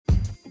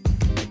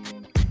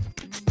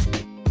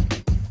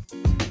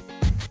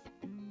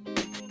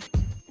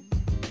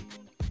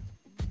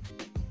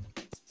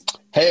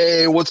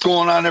what's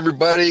going on,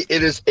 everybody?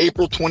 It is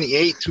April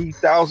 28th,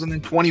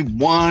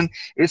 2021.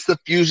 It's the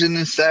Fusion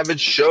and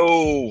Savage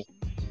Show.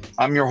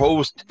 I'm your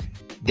host,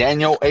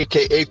 Daniel,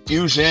 a.k.a.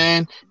 Fusion,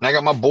 and I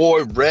got my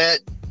boy, Rhett,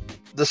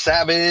 the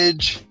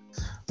Savage.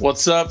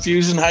 What's up,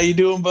 Fusion? How you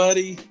doing,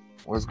 buddy?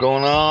 What's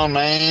going on,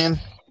 man?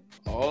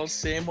 Oh,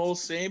 same old,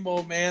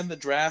 man. The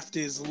draft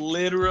is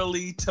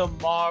literally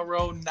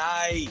tomorrow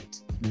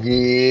night.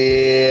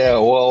 Yeah,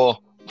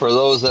 well, for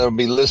those that will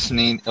be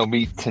listening, it'll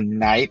be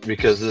tonight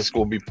because this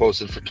will be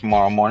posted for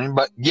tomorrow morning.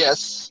 But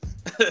yes.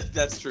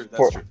 That's true.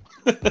 For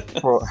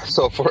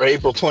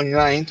April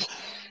 29th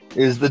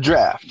is the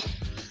draft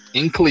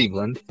in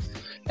Cleveland,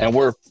 and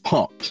we're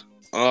pumped.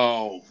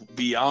 Oh,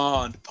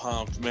 beyond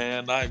pumped,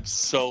 man. I'm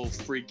so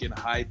freaking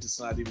hyped. It's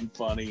not even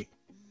funny.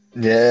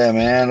 Yeah,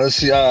 man. Let's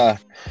see. I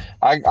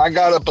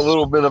got up a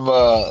little bit of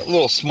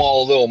a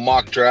small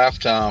mock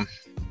draft.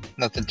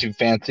 Nothing too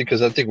fancy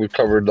because I think we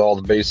covered all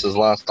the bases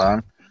last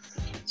time.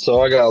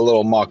 So I got a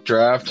little mock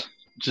draft.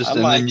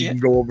 Then you can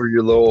go over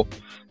your little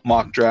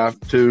mock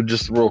draft too,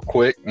 just real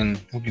quick, and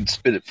we can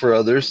spit it for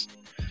others.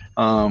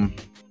 Not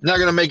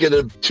gonna make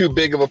it too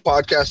big of a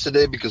podcast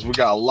today because we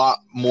got a lot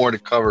more to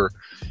cover,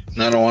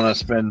 and I don't want to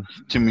spend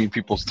too many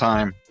people's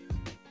time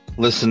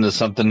listening to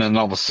something, and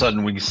all of a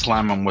sudden we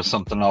slam them with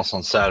something else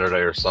on Saturday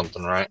or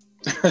something, right?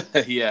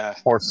 Yeah.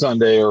 Or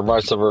Sunday, or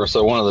vice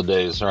versa. One of the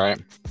days, right?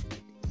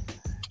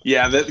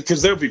 Yeah,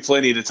 because there'll be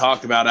plenty to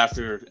talk about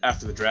after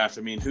the draft.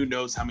 I mean, who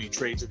knows how many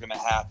trades are going to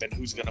happen?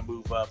 Who's going to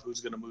move up?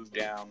 Who's going to move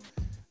down?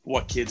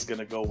 What kid's going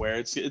to go where?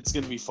 It's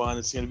going to be fun.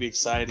 It's going to be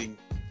exciting.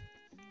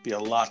 Be a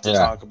lot to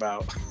talk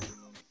about.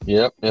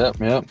 Yep. That's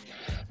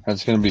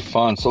going to be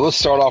fun. So let's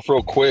start off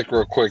real quick.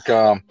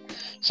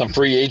 Some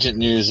free agent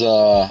news.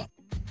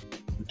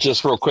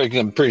 Just real quick,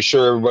 I'm pretty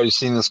sure everybody's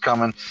seen this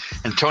coming.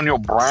 Antonio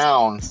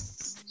Brown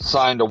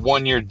signed a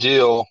 1-year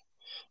deal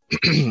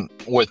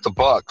with the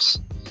Bucks.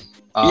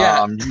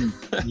 Yeah.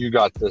 You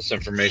got this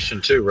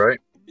information too, right?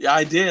 Yeah,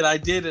 I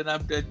did, and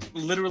I'm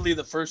literally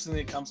the first thing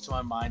that comes to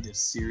my mind is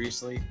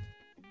seriously,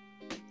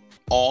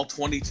 all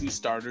 22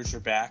 starters are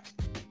back.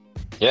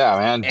 Yeah,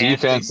 man,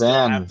 defense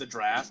and have the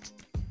draft.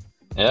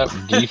 Yep,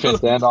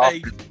 defense and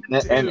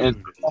offense,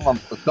 and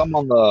some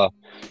on the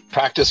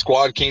practice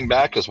squad came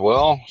back as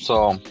well.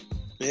 So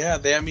yeah,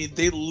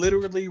 they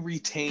literally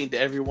retained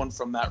everyone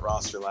from that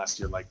roster last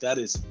year. Like, that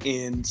is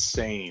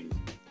insane.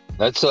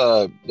 That's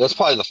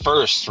probably the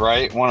first,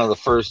 right? One of the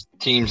first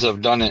teams that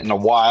have done it in a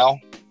while.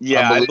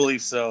 Yeah, I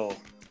believe so.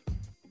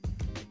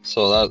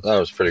 So that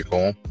was pretty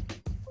cool.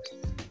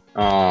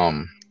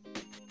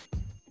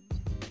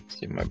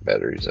 See, my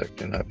battery's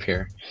acting up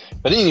here.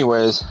 But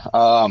anyways,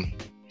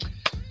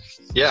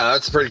 yeah,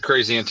 that's pretty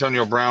crazy.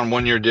 Antonio Brown,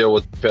 1-year deal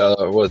with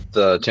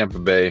Tampa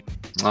Bay.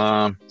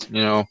 Tom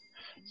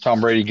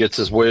Brady gets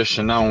his wish,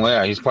 and not only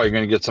that, he's probably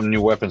going to get some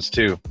new weapons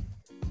too.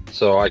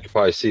 So I could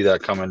probably see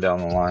that coming down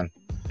the line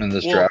in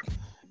this draft.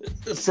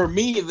 For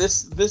me,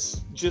 this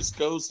just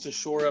goes to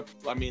shore up.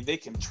 I mean, they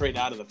can trade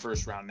out of the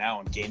first round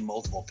now and gain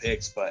multiple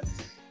picks, but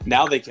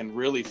now they can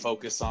really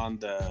focus on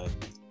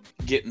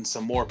getting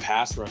some more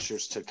pass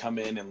rushers to come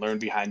in and learn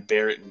behind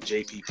Barrett and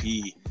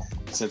JPP,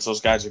 since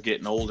those guys are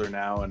getting older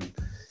now, and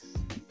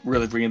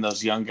really bringing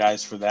those young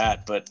guys for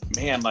that. But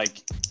man,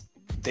 like,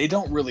 they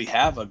don't really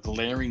have a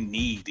glaring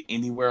need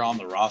anywhere on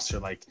the roster.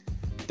 Like,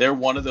 they're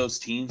one of those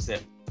teams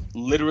that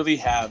literally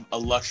have a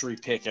luxury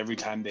pick every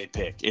time they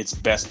pick. It's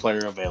best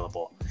player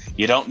available.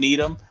 You don't need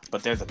them,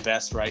 but they're the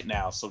best right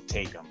now, so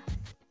take them.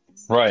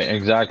 Right,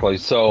 exactly.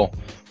 So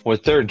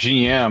with their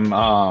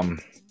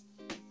GM,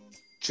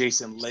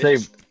 Jason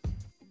Lynch,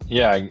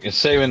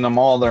 saving them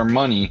all their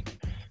money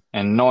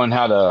and knowing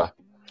how to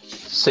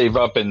save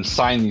up and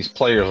sign these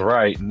players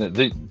right,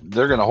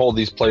 they're going to hold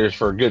these players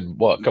for a good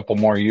couple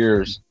more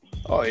years.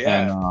 Oh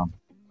yeah. And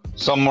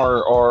some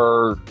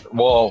are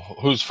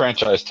who's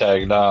franchise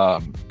tagged?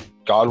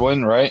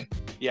 Godwin, right?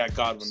 Yeah,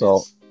 Godwin.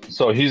 So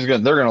they're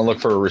gonna look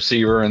for a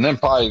receiver, and then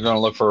probably gonna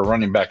look for a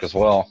running back as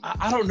well.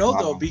 I don't know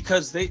though,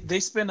 because they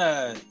spent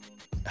I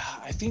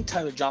think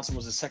Tyler Johnson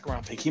was a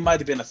 2nd-round pick. He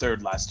might have been a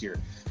 3rd last year,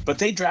 but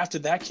they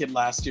drafted that kid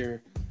last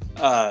year,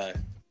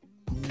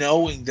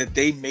 knowing that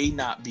they may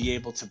not be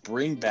able to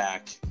bring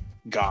back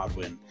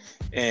Godwin,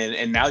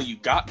 and now you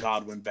got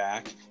Godwin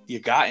back. You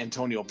got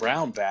Antonio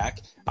Brown back.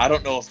 I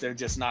don't know if they're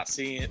just not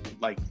seeing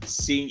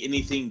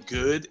anything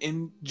good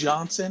in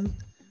Johnson.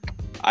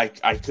 I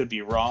could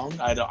be wrong.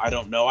 I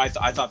don't know. I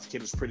thought the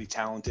kid was pretty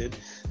talented.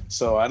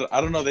 So I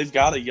don't know. They've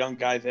got a young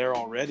guy there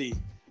already.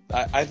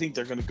 I think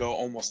they're going to go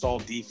almost all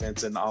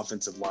defense and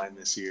offensive line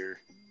this year.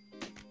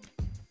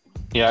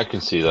 Yeah, I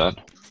can see that.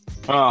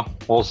 Well,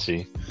 we'll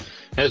see.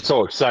 It's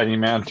so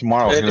exciting, man.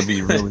 Tomorrow's going to be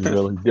a really,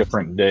 really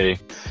different day.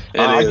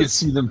 I can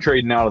see them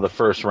trading out of the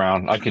first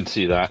round. I can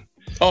see that.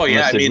 Oh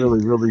yeah, unless they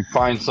really, really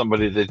find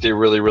somebody that they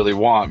really, really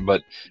want.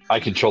 But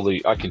I can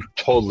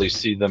totally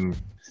see them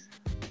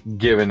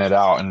giving it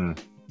out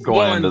and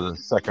going into the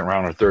 2nd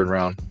round or 3rd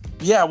round.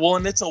 Yeah, well,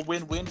 and it's a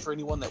win-win for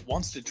anyone that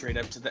wants to trade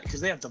up to that,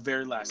 because they have the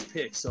very last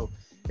pick. So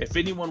if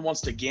anyone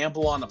wants to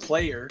gamble on a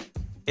player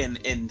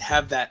and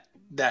have that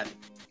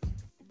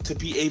to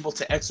be able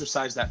to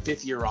exercise that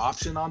 5th-year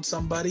option on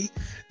somebody,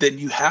 then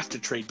you have to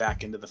trade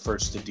back into the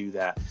first to do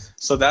that.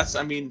 So that's,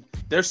 I mean,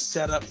 they're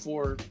set up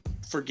for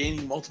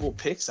gaining multiple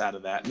picks out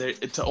of that,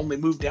 and to only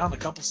move down a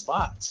couple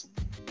spots.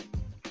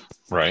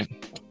 Right.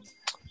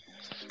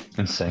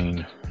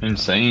 Insane,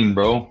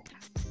 bro.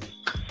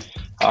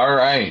 All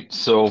right,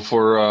 so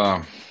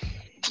for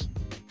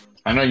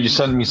I know you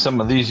sent me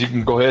some of these. You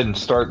can go ahead and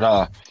start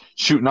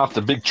shooting off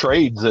the big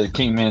trades that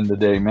came in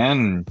today,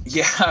 man.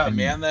 Yeah,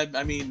 man.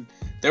 I mean,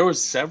 there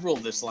was several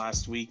this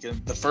last week,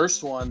 and the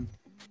first one,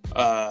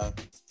 the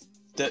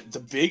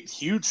big,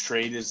 huge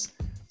trade is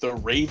the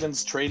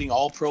Ravens trading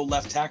All-Pro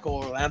left tackle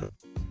Orlando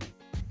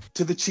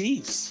to the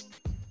Chiefs.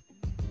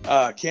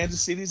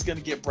 Kansas City's going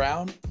to get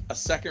Brown, a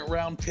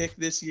 2nd-round pick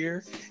this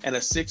year, and a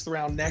 6th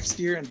round next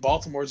year, and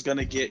Baltimore's going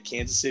to get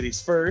Kansas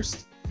City's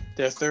 1st,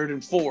 their 3rd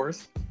and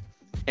 4th,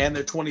 and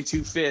their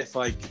 22 5th.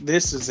 Like,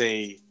 this is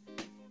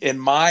in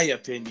my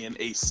opinion,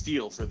 a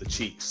steal for the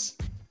Chiefs.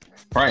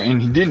 Right,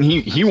 and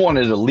he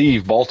wanted to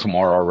leave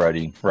Baltimore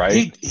already,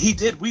 right? He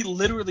did. We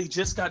literally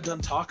just got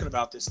done talking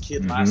about this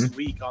kid last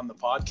week on the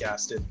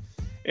podcast,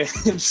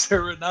 and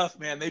sure enough,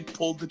 man, they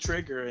pulled the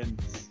trigger,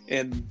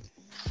 and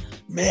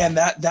man,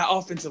 that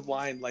offensive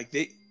line, like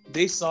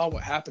they saw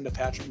what happened to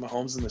Patrick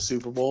Mahomes in the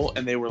Super Bowl,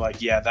 and they were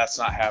like, yeah, that's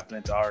not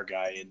happening to our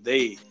guy, and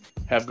they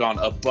have gone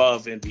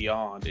above and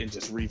beyond and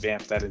just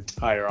revamped that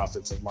entire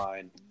offensive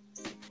line.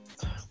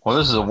 Well,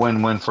 this is a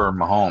win-win for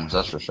Mahomes,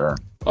 that's for sure.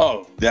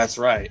 Oh, that's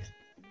right.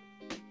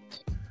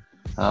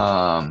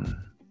 Orlando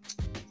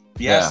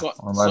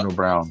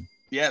Brown.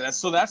 Yeah,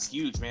 that's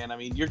huge, man. I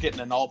mean, you're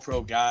getting an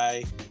all-pro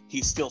guy.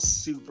 He's still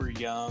super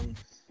young,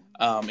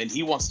 and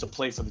he wants to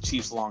play for the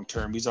Chiefs long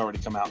term. He's already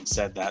come out and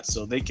said that,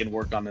 so they can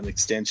work on an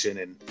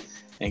extension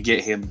and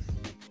get him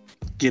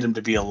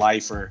to be a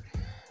lifer.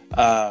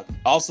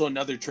 Also,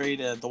 another trade: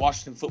 the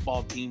Washington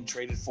football team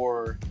traded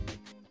for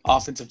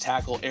offensive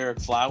tackle Eric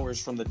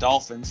Flowers from the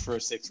Dolphins for a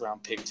 6th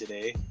round pick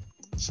today.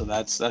 So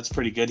that's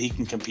pretty good. He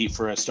can compete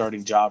for a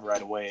starting job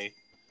right away.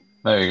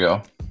 There you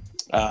go.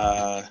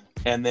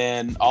 And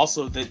then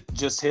also that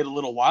just hit a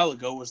little while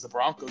ago was the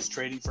Broncos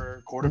trading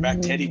for quarterback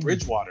Teddy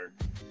Bridgewater.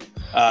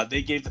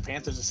 They gave the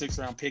Panthers a 6th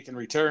round pick in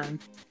return.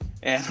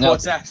 And go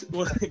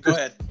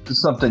ahead. This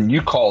is something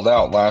you called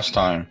out last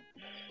time,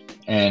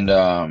 and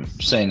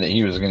saying that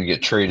he was going to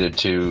get traded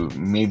to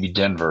maybe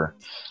Denver.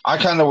 I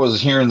kind of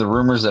was hearing the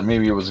rumors that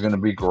maybe it was going to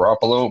be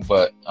Garoppolo,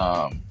 but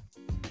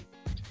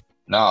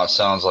now it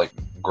sounds like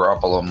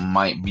Garoppolo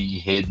might be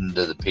heading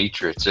to the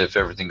Patriots if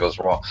everything goes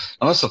well,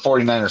 unless the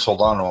 49ers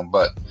hold on to him.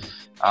 But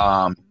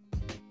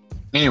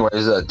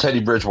anyways,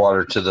 Teddy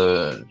Bridgewater to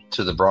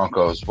the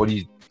Broncos. What do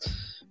you?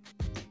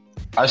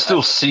 I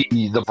still see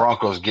the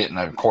Broncos getting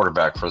a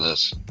quarterback for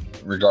this,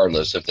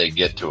 regardless if they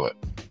get to it.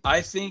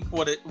 I think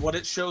what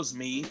it shows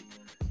me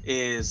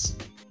is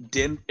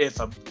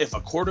if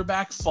a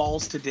quarterback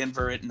falls to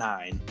Denver at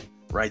 9,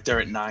 right there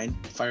at 9,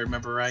 if I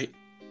remember right.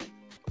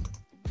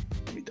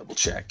 Let me double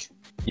check.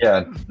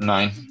 Yeah,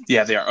 9.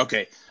 Yeah, they are.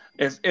 Okay.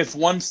 If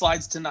one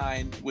slides to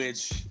 9,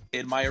 which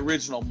in my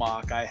original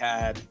mock I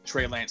had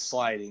Trey Lance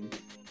sliding,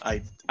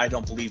 I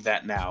don't believe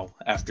that now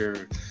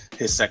after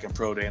his second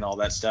pro day and all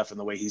that stuff and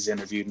the way he's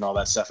interviewed and all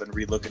that stuff and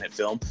re-looking at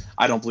film.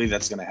 I don't believe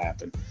that's going to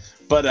happen.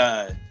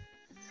 But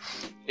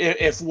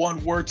if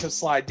one were to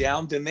slide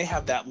down, then they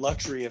have that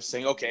luxury of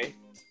saying, okay,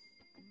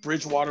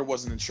 Bridgewater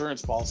was an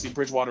insurance policy,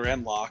 Bridgewater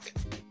and Locke,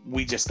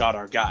 we just got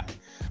our guy.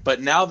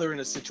 But now they're in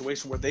a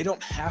situation where they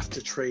don't have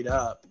to trade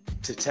up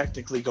to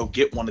technically go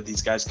get one of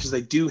these guys because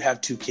they do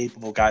have 2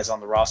 capable guys on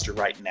the roster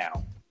right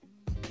now.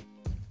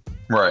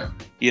 Right.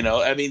 You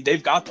know, I mean,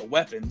 they've got the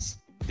weapons.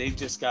 They've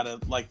just got to,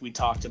 like we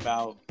talked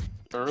about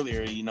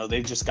earlier, you know,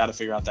 they've just got to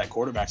figure out that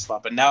quarterback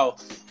spot. But now,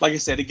 like I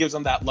said, it gives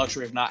them that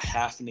luxury of not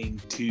having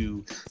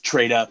to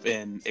trade up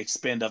and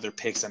expend other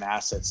picks and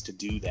assets to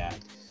do that.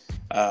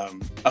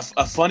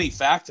 A funny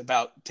fact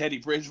about Teddy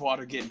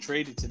Bridgewater getting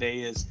traded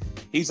today is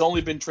he's only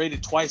been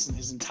traded twice in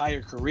his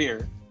entire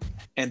career,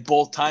 and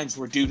both times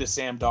were due to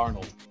Sam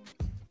Darnold.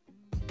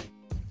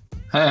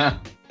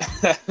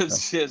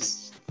 It's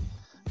just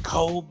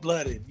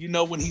cold-blooded. You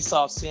know, when he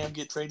saw Sam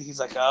get traded, he's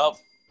like, oh,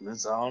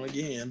 it's on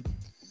again.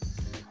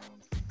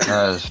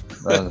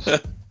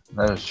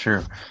 That is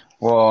true.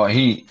 Well,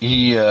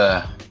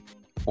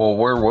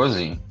 where was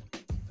he?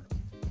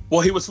 Well,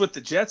 he was with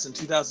the Jets in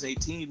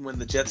 2018 when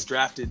the Jets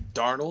drafted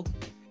Darnold,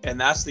 and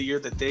that's the year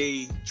that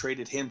they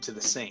traded him to the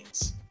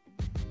Saints.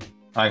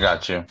 I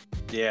got you.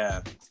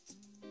 Yeah.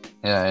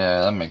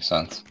 Yeah, that makes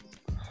sense.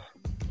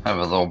 I have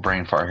a little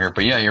brain fart here,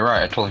 but yeah, you're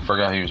right. I totally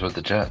forgot he was with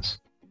the Jets.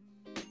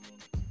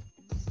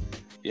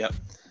 Yep.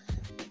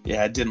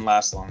 Yeah, it didn't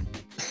last long.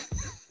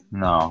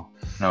 No,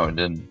 it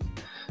didn't.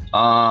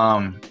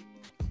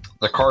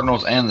 The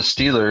Cardinals and the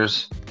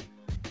Steelers.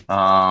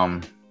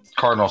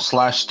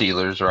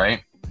 Cardinals/Steelers,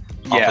 right?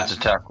 Yeah. Offensive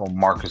tackle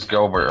Marcus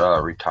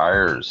Gilbert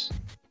retires.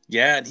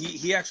 Yeah, and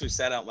he actually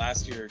sat out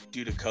last year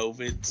due to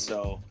COVID,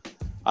 so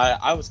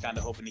I was kind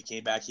of hoping he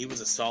came back. He was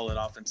a solid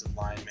offensive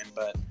lineman,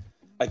 but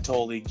I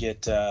totally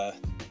get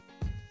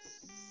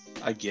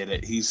I get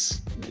it.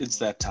 It's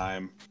that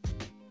time.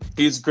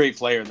 He's a great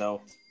player,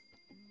 though.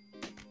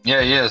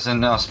 Yeah, he is.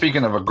 And now,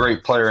 speaking of a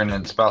great player, and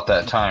it's about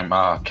that time,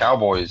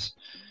 Cowboys,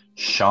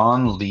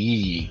 Sean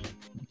Lee.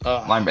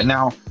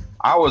 Now,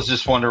 I was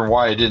just wondering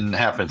why it didn't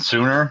happen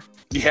sooner.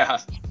 Yeah.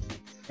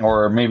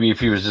 Or maybe if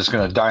he was just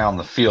going to die on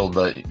the field,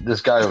 but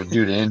this guy was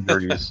due to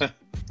injuries.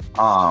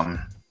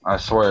 I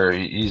swear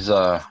he's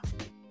a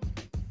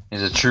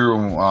true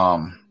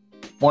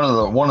one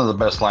of the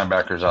best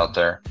linebackers out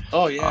there.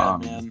 Oh yeah,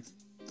 man.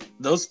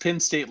 Those Penn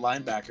State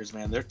linebackers,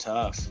 man, they're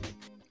tough.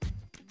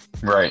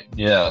 Right.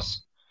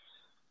 Yes.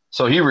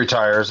 So he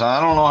retires.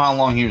 I don't know how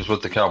long he was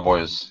with the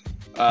Cowboys.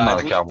 I'm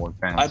not a Cowboy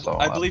fan. I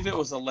believe it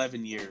was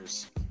 11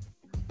 years.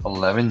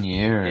 11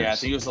 years. Yeah, I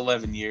think it was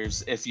 11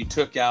 years. If you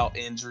took out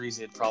injuries,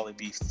 it'd probably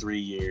be 3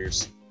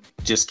 years.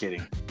 Just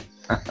kidding.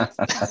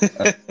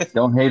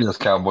 Don't hate us,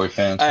 Cowboy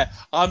fans.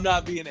 I'm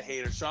not being a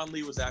hater. Sean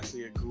Lee was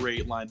actually a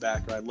great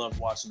linebacker. I loved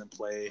watching him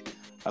play.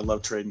 I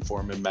love trading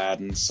for him in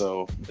Madden,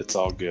 so it's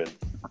all good.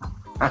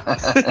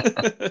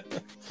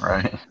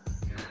 Right.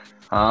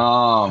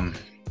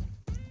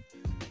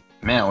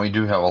 Man, we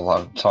do have a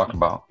lot to talk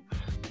about.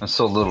 There's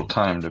so little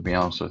time, to be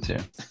honest with you.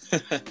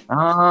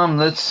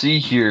 Let's see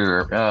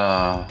here.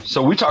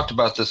 So we talked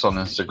about this on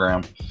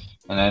Instagram,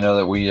 and I know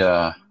that we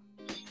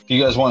if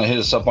you guys want to hit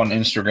us up on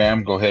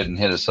Instagram, go ahead and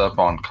hit us up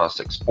on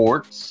Caustic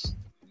Sports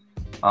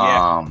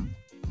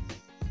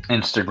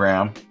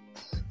Instagram,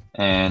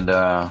 and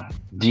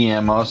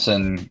DM us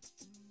and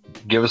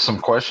give us some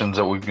questions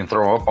that we can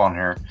throw up on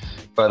here.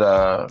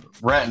 But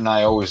Rat and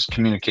I always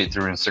communicate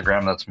through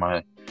Instagram. That's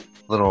my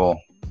little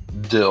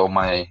deal,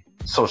 my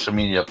social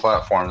media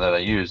platform that I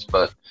use.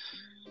 But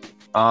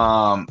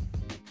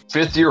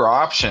fifth year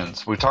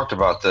options, we talked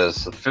about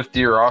this. The fifth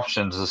year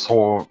options,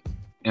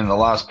 in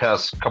the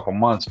past couple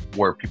months,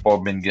 where people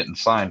have been getting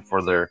signed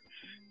for their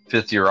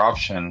fifth year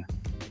option.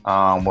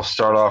 We'll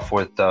start off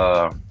with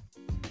the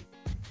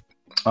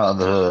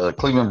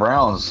Cleveland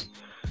Browns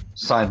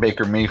signed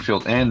Baker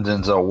Mayfield and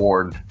Denzel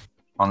Ward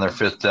on their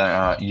fifth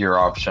year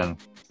option.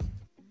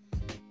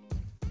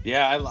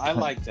 Yeah, I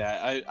like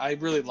that. I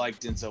really like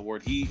Denzel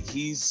Ward.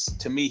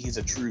 To me, he's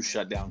a true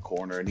shutdown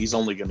corner, and he's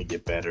only going to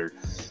get better.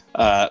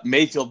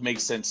 Mayfield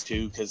makes sense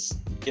too, because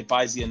it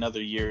buys you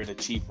another year at a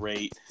cheap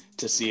rate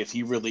to see if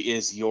he really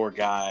is your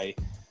guy.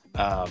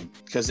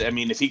 Because I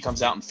mean, if he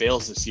comes out and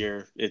fails this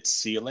year, it's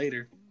see you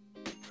later.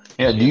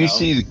 Yeah. Do you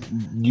see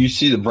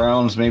the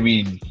Browns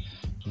maybe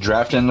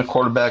drafting the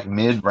quarterback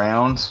mid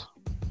rounds?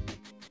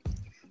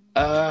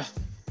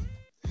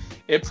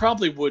 It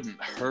probably wouldn't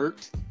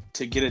hurt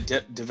to get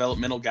a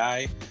developmental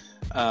guy.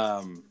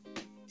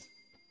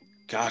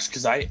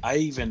 Because I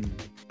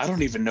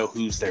don't even know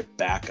who's their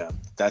backup.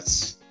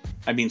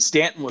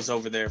 Stanton was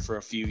over there for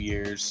a few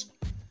years.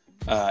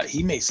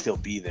 He may still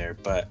be there,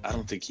 but I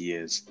don't think he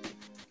is.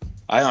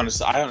 I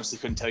honestly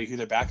couldn't tell you who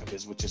their backup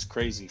is, which is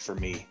crazy for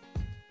me.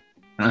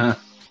 Uh-huh.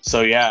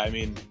 So yeah, I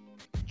mean,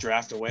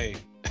 draft away.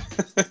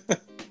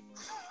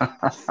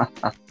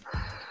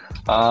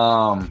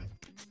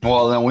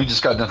 Well, then we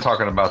just got done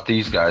talking about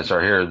these guys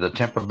right here, the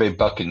Tampa Bay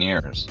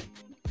Buccaneers.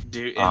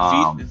 Dude,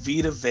 and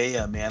Vita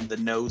Vea, man, the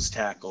nose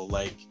tackle.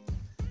 Like,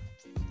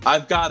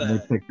 I've got They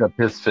picked up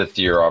his fifth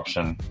year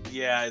option.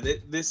 Yeah,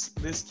 this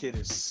kid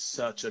is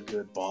such a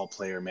good ball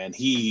player, man.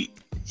 He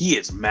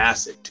is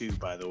massive too,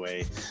 by the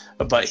way,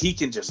 but he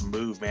can just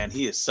move, man.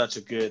 He is such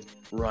a good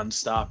run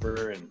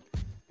stopper, and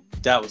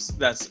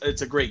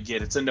it's a great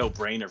get. It's a no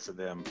brainer for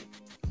them.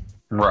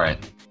 Right.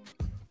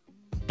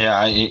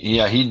 Yeah,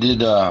 he did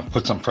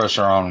put some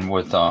pressure on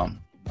with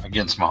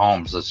against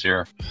Mahomes this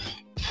year,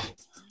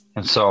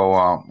 and so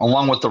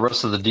along with the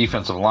rest of the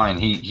defensive line,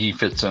 he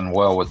fits in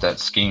well with that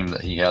scheme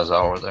that he has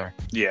over there.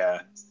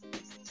 Yeah.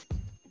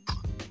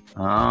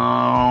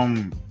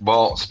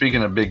 Well,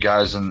 speaking of big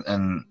guys,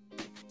 and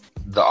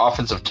the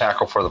offensive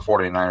tackle for the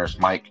 49ers,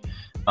 Mike,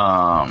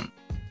 I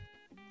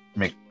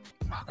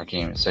can't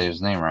even say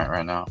his name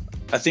right now.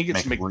 I think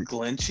it's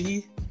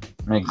McGlinchey.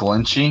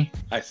 McGlinchey?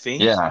 I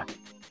think. Yeah.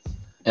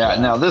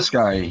 Now this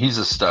guy, he's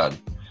a stud.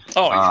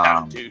 Oh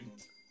yeah, dude.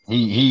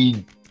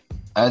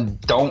 I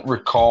don't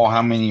recall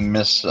how many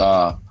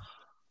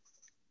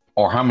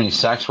or how many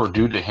sacks were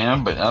due to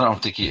him, but I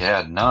don't think he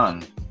had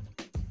none.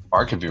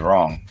 Or I could be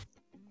wrong.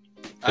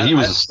 But he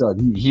was a stud.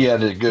 He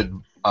had a good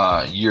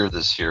year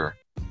this year.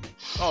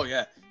 Oh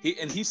yeah,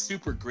 he's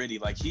super gritty.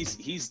 Like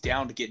he's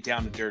down to get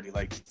down and dirty.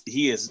 Like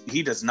he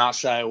does not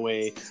shy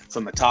away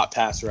from the top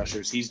pass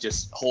rushers. He's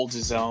just holds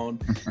his own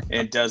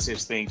and does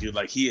his thing, dude.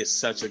 Like he is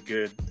such a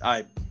good.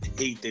 I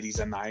hate that he's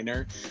a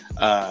Niner,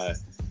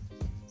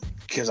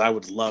 because I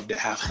would love to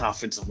have an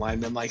offensive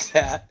lineman like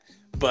that.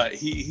 But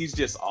he's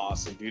just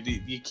awesome, dude.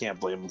 You can't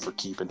blame him for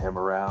keeping him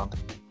around.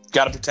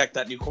 Got to protect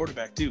that new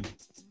quarterback too.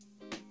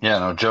 Yeah,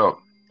 no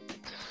joke.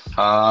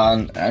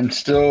 I'm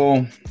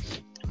still.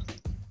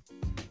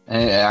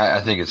 I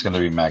think it's going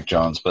to be Mac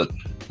Jones, but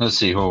let's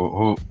see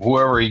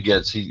whoever he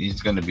gets, he's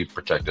going to be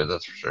protected.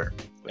 That's for sure.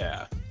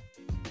 Yeah.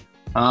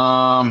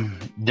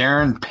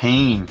 Darren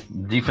Payne,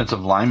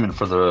 defensive lineman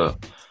for the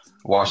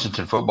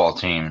Washington football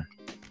team.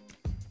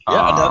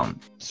 Yeah, Um,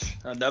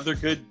 another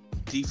good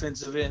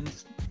defensive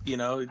end. You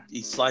know,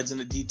 he slides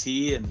into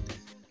DT, and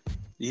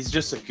he's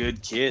just a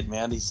good kid,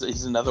 man.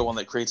 He's another one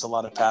that creates a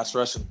lot of pass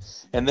rush,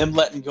 and them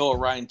letting go of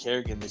Ryan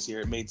Kerrigan this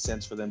year, it made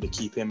sense for them to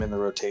keep him in the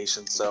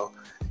rotation. So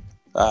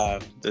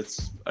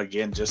that's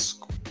again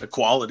just a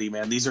quality,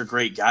 man. These are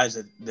great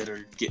guys that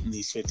are getting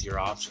these 5th-year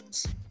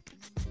options.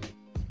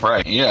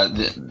 right. Yeah.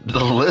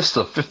 The list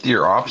of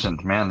 5th-year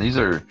options, man, these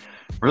are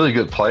really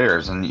good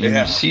players. And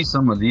you see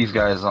some of these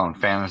guys on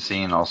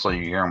fantasy, and also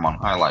you hear them on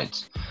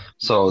highlights.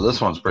 So this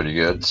one's pretty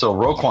good. So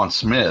Roquan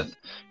Smith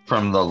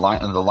from the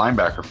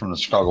linebacker from the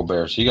Chicago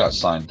Bears, he got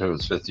signed to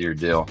his 5th-year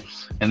deal.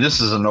 And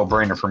this is a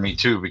no-brainer for me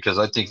too, because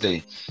I think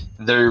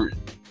they're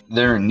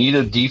in need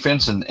of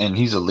defense, and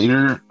he's a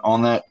leader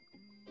on that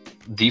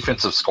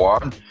defensive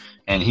squad,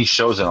 and he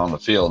shows it on the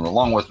field,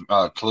 along with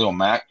Khalil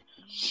Mack.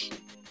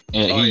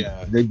 And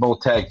they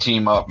both tag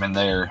team up, and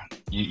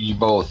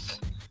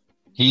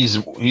he's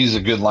a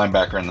good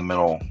linebacker in the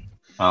middle,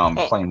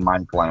 playing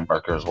mind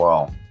linebacker as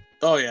well.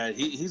 Oh yeah,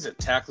 he's a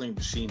tackling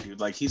machine, dude.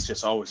 Like, he's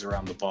just always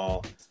around the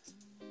ball.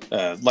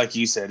 Like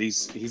you said,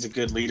 he's a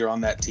good leader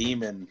on that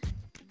team, and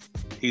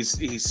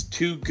he's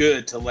too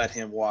good to let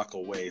him walk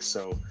away.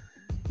 So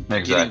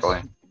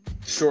exactly,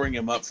 shoring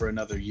him up for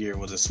another year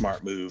was a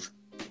smart move.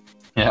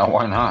 Yeah,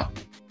 why not?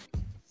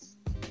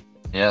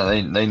 Yeah,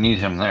 they need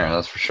him there,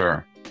 that's for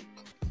sure.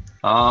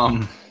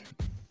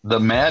 The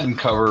Madden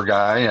cover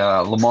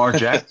guy, Lamar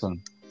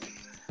Jackson.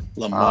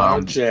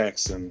 Lamar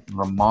Jackson.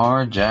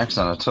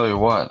 I tell you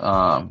what,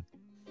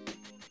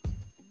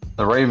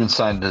 the Ravens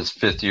signed his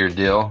 5th-year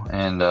deal,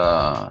 and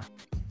how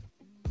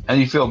do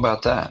you feel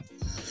about that?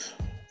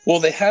 Well,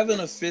 they haven't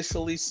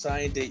officially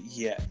signed it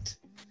yet.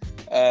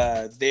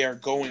 They are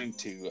going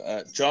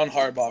to. John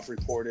Harbaugh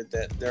reported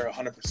that they're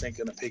 100%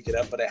 going to pick it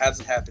up, but it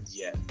hasn't happened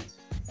yet.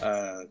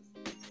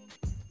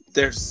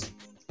 There's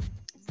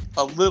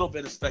a little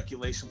bit of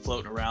speculation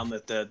floating around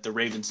that the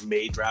Ravens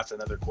may draft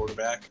another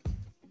quarterback.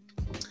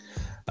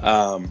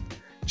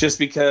 Just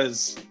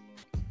because,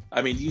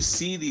 I mean, you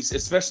see these,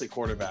 especially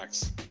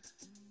quarterbacks,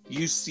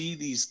 you see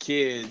these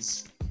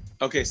kids.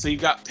 Okay, so you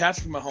got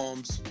Patrick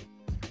Mahomes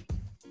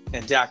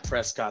and Dak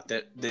Prescott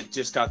that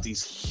just got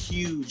these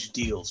huge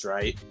deals,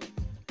 right?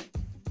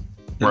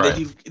 And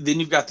right. Then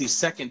you've got these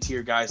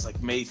second-tier guys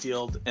like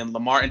Mayfield and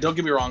Lamar. And don't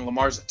get me wrong,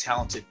 Lamar's a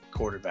talented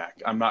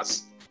quarterback. I'm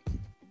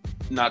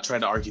not trying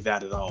to argue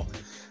that at all.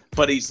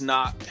 But he's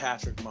not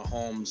Patrick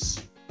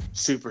Mahomes'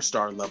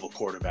 superstar level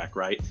quarterback,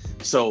 right?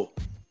 So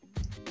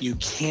you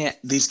can't.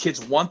 These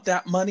kids want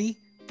that money,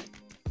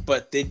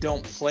 but they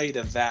don't play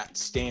to that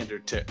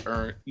standard to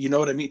earn. You know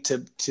what I mean?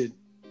 To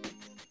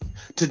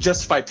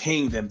justify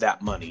paying them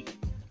that money,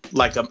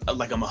 like a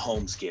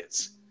Mahomes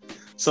gets.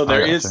 So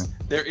there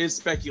is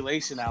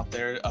speculation out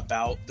there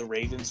about the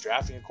Ravens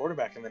drafting a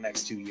quarterback in the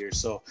next 2 years.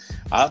 So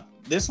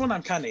this one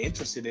I'm kind of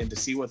interested in to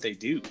see what they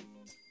do.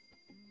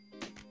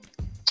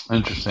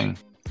 Interesting.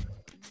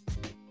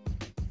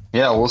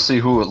 Yeah, we'll see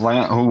who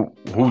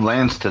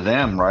lands to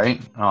them,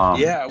 right?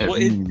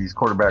 If these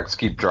quarterbacks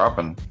keep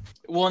dropping.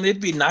 Well, and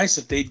it'd be nice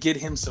if they'd get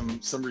him some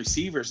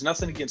receivers.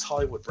 Nothing against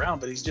Hollywood Brown,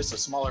 but he's just a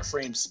smaller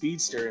frame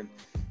speedster, and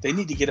they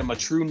need to get him a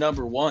true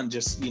number one.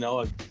 Just, you know,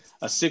 a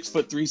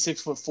 6'3",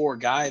 6'4"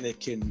 guy that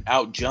can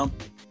out jump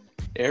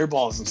air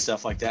balls and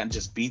stuff like that, and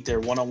just beat their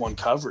one-on-one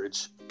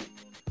coverage.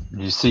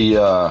 You see,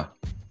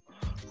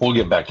 we'll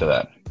get back to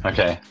that.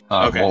 Okay.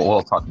 Okay.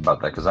 We'll talk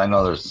about that, because I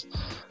know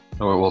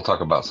we'll talk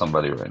about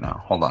somebody right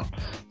now. Hold on.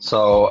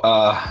 So,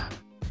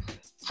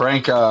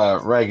 Frank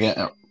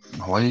Reagan,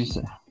 what do you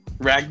say?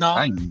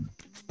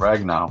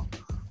 Ragnow,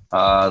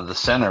 the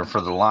center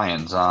for the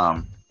Lions.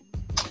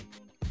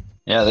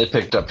 They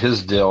picked up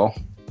his deal.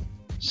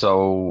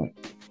 So,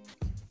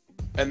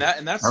 and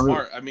that's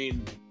smart. I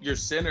mean, your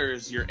center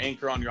is your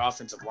anchor on your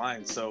offensive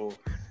line. So,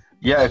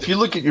 yeah, if you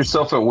look at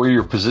yourself at where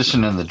you're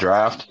positioned in the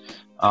draft,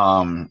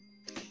 I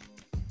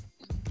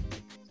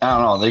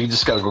don't know. They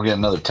just got to go get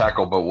another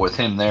tackle, but with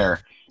him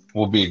there,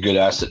 will be a good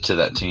asset to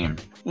that team.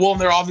 Well,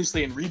 and they're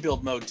obviously in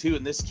rebuild mode too.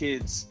 And this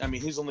kid's, I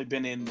mean, he's only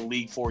been in the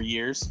league 4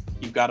 years.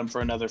 You've got him for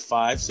another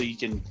 5, so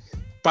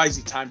buys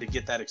you time to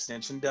get that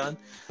extension done.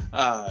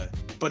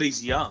 But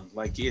he's young.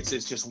 Like, it's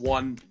just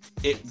one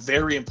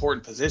very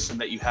important position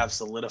that you have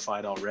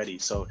solidified already.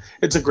 So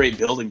it's a great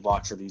building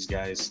block for these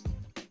guys.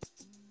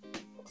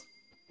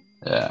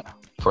 Yeah,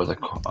 for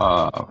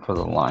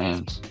the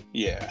Lions.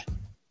 Yeah.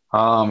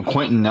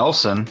 Quentin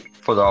Nelson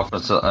for the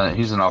offensive.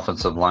 He's an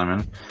offensive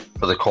lineman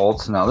for the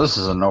Colts. Now, this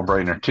is a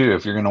no-brainer too.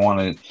 If you're going to want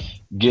to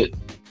get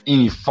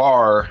any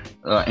far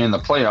in the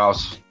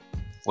playoffs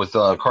with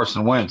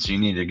Carson Wentz, you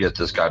need to get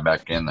this guy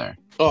back in there.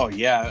 Oh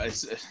yeah,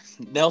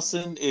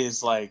 Nelson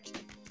is, like,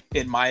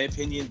 in my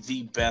opinion,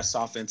 the best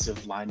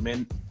offensive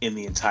lineman in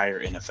the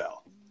entire NFL.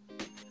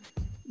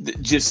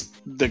 Just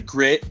the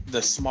grit,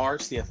 the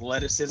smarts, the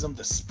athleticism,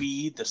 the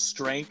speed, the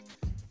strength.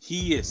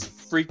 He is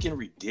freaking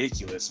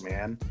ridiculous,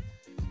 man.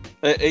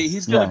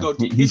 He's gonna go.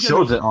 He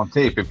shows it on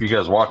tape. If you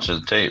guys watch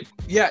his tape,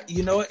 yeah,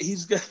 you know what?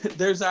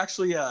 There's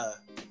actually a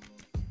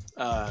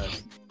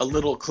a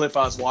little clip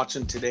I was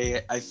watching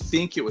today. I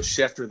think it was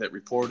Schefter that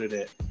reported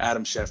it,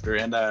 Adam Schefter,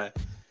 and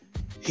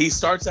he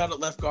starts out at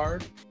left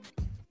guard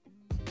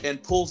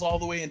and pulls all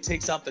the way and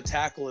takes out the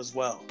tackle as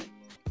well.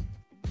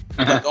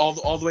 Like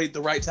all the way,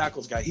 the right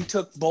tackles guy. He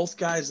took both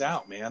guys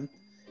out, man.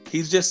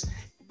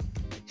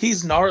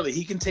 He's gnarly.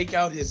 He can take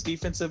out his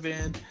defensive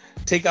end,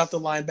 take out the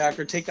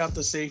linebacker, take out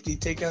the safety,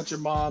 take out your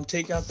mom,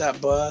 take out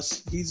that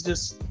bus. He's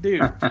just,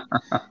 dude,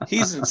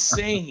 he's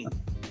insane.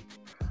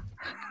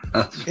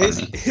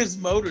 His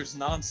motor's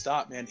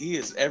nonstop, man. He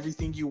is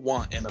everything you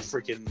want in a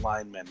freaking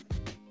lineman.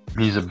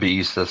 He's a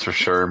beast, that's for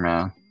sure,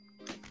 man.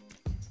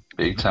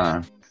 Big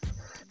time.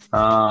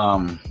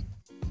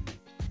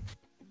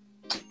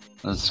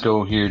 Let's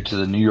go here to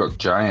the New York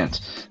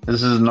Giants.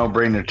 This is a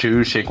no-brainer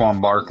too.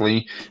 Saquon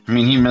Barkley. I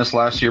mean, he missed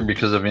last year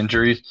because of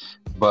injuries,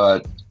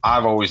 but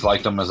I've always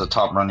liked him as a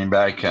top running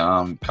back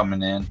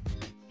coming in.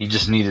 He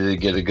just needed to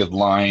get a good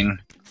line,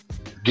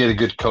 get a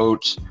good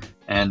coach,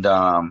 and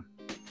I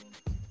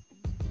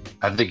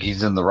think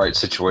he's in the right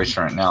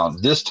situation right now.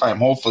 This time,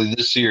 hopefully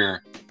this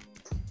year,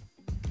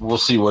 we'll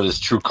see what his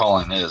true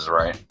calling is,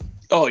 right?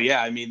 Oh,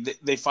 yeah. I mean,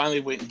 they finally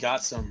went and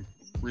got some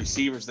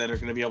receivers that are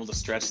going to be able to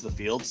stretch the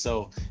field.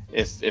 So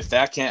if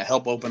that can't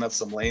help open up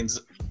some lanes,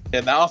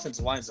 and the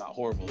offensive line's not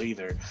horrible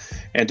either.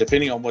 And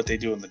depending on what they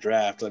do in the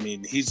draft, I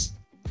mean, it's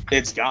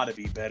got to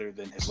be better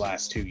than his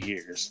last 2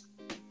 years.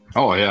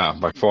 Oh, yeah,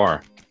 by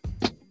far.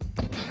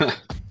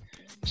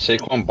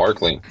 Saquon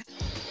Barkley.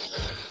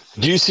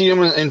 Do you see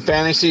him in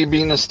fantasy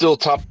being a still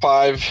top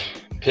 5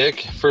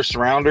 pick, first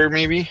rounder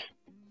maybe,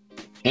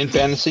 in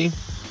fantasy?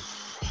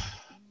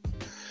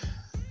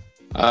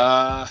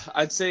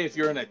 I'd say if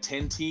you're in a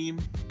 10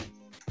 team,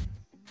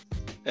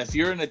 I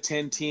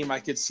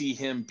could see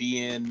him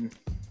being,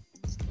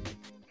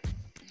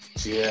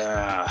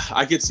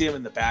 I could see him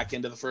in the back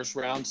end of the first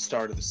round,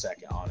 start of the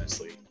second,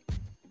 honestly.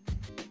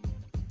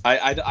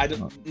 I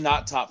don't,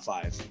 not top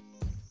 5,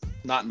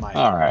 not in my.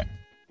 All right,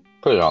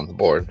 put it on the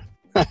board.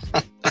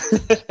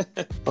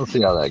 Let's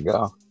see how that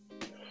go.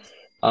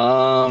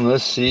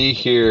 Let's see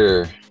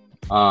here.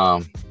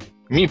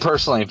 Me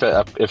personally, if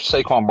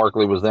Saquon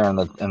Barkley was there in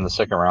the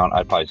second round,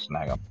 I'd probably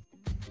snag him.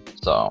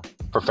 So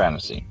for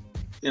fantasy,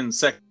 in the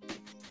second,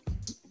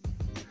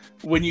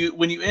 when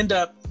you end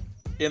up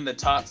in the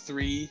top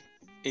 3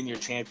 in your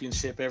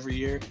championship every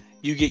year,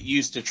 you get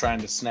used to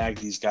trying to snag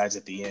these guys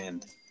at the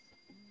end.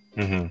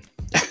 Mm-hmm.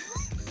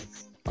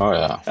 Oh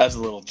yeah, that's a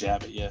little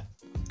jab at you.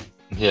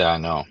 Yeah, I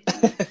know.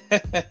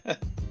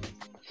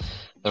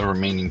 The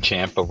remaining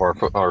champ of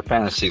our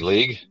fantasy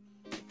league.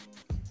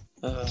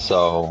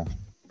 So.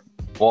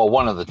 Well,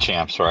 one of the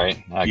champs,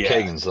 right? Yeah.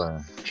 Kagan's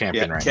the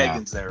champion right now.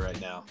 Kagan's there right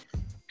now.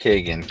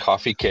 Kagan,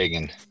 Coffee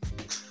Kagan.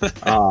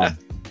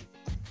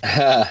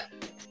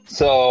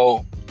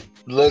 So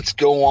let's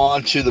go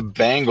on to the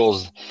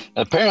Bengals.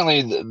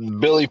 Apparently,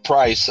 Billy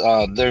Price,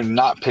 they're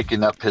not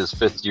picking up his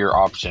 5th-year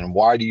option.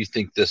 Why do you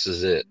think this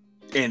is it?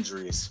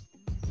 Injuries.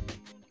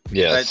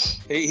 Yes.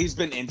 He's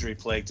been injury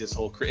plagued his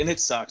whole career, and it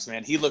sucks,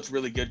 man. He looked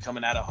really good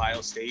coming out of Ohio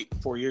State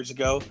 4 years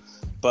ago,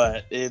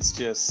 but it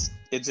just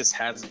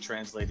hasn't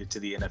translated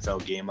to the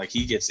NFL game. Like,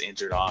 he gets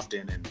injured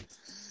often, and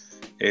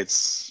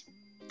it's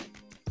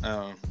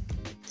I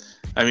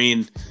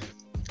mean,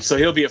 so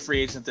he'll be a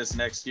free agent this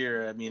next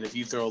year. I mean, if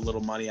you throw a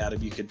little money at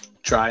him, you could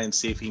try and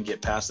see if he can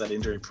get past that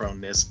injury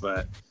proneness,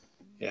 but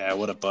yeah,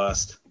 what a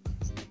bust.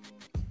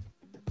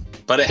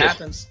 But it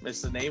happens.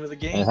 It's the name of the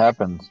game. It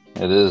happens.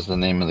 It is the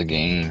name of the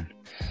game.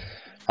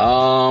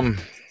 On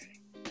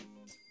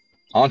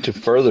to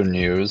further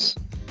news.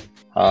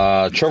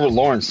 Trevor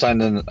Lawrence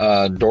signed an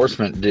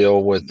endorsement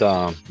deal with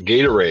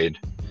Gatorade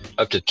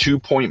up to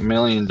 $2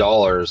 million.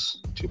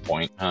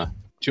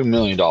 $2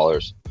 million.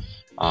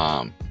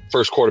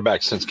 First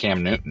quarterback since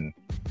Cam Newton.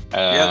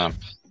 Yep.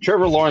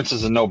 Trevor Lawrence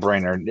is a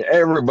no-brainer.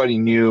 Everybody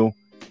knew.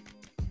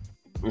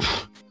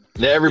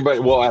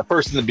 Well, at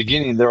first in the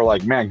beginning, they were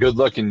like, man, good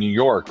luck in New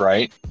York,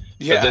 right?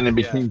 Yeah. But then it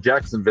became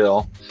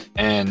Jacksonville.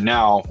 And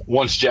now,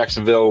 once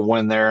Jacksonville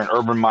went there and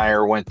Urban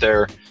Meyer went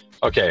there,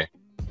 okay,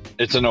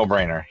 it's a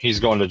no-brainer. He's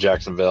going to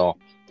Jacksonville.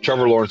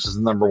 Trevor Lawrence is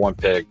the number 1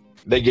 pick.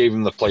 They gave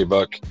him the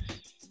playbook.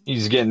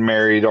 He's getting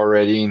married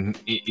already. And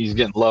he's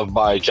getting loved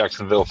by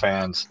Jacksonville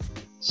fans.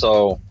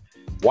 So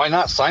why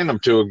not sign him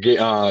to a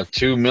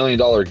 $2 million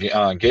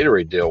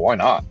Gatorade deal? Why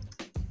not?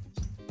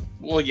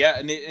 Well, yeah,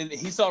 and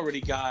he's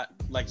already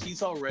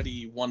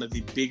one of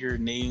the bigger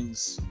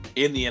names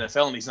in the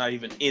NFL, and he's not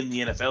even in the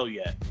NFL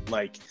yet.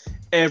 Like,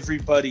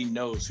 everybody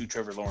knows who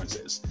Trevor Lawrence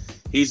is.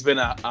 He's been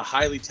a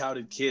highly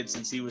touted kid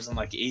since he was in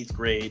like 8th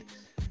grade.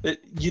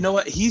 You know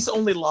what? He's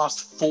only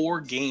lost 4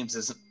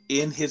 games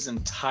in his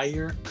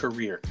entire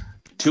career.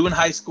 2 in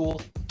high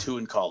school, 2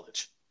 in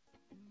college.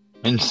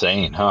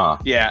 Insane, huh?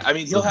 Yeah, I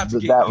mean, he'll have to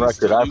get that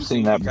used record. to I've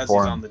seen that because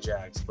before. he's on the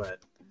Jags, but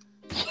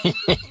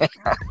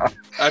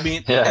I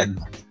mean, yeah.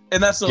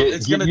 and that's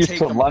it's going to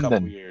take him a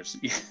couple years.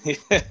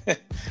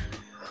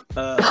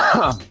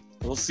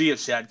 We'll see if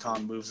Shad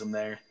Khan moves him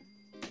there.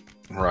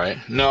 Right.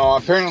 No,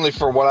 apparently,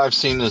 for what I've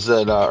seen, is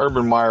that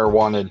Urban Meyer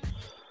wanted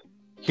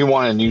he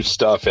wanted new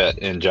stuff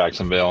in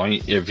Jacksonville.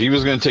 If he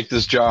was going to take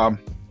this job,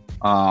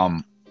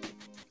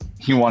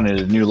 he wanted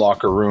a new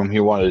locker room. He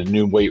wanted a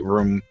new weight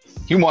room.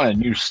 He wanted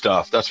new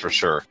stuff. That's for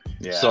sure.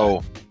 Yeah.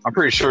 So I'm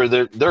pretty sure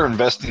they're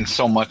investing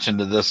so much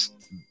into this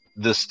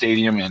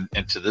stadium and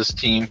into this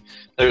team.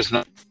 There's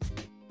no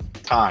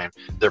time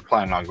they're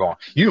planning on going.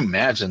 You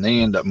imagine they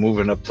end up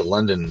moving up to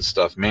London and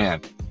stuff,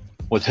 man.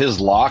 With his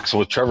locks,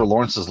 with Trevor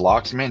Lawrence's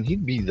locks, man,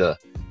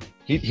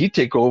 he'd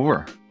take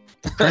over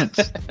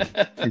Prince.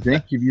 You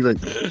think he'd be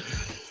like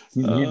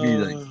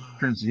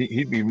Prince?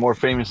 He'd be more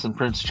famous than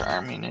Prince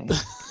Charming.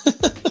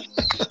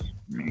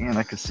 Man,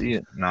 I could see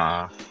it.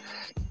 Nah.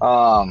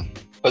 But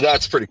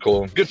that's pretty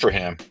cool. Good for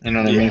him. You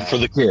know what I mean? For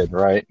the kid,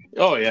 right?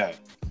 Oh yeah.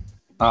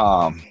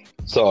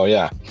 So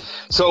yeah.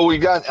 So we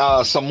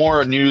got some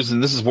more news,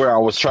 and this is where I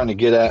was trying to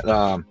get at.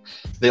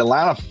 The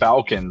Atlanta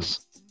Falcons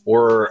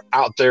were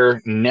out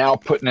there now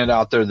putting it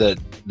out there that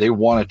they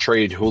want to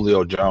trade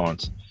Julio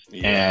Jones.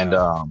 Yeah.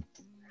 And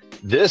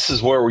this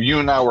is where you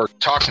and I were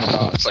talking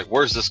about. It's like,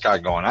 where's this guy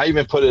going? I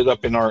even put it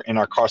up in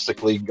our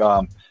Caustic League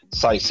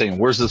site saying,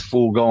 where's this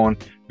fool going?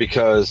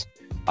 Because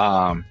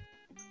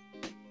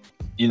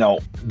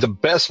the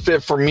best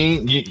fit for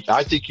me,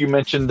 I think you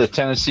mentioned that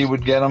Tennessee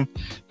would get him,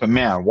 but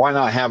man, why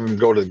not have him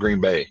go to Green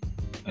Bay?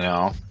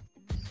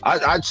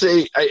 I'd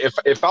say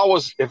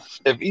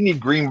if any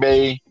Green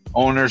Bay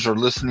owners are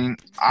listening,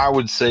 I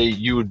would say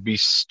you would be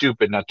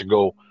stupid not to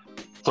go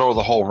throw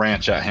the whole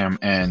ranch at him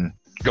and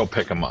go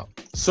pick him up.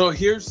 So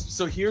here's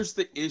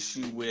the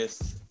issue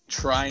with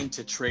trying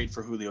to trade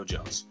for Julio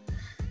Jones.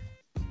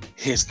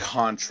 His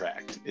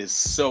contract is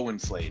so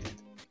inflated.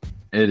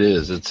 It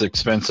is. It's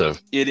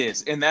expensive. It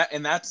is. And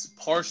that's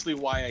partially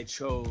why I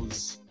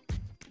chose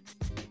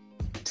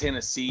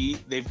Tennessee.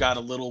 They've got a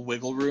little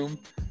wiggle room.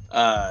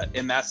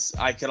 And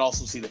I could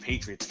also see the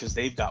Patriots because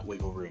they've got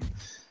wiggle room.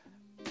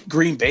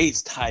 Green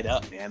Bay's tied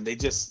up, man. They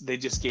just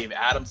gave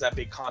Adams that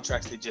big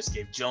contract. They just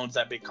gave Jones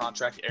that big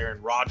contract.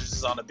 Aaron Rodgers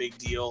is on a big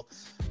deal.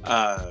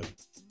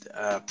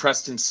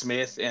 Preston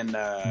Smith and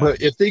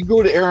but if they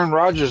go to Aaron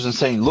Rodgers and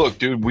saying, look,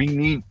 dude,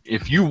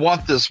 if you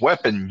want this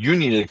weapon, you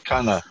need to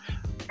kind of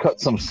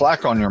cut some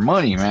slack on your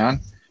money, man.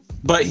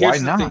 But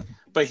here's the thing.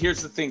 But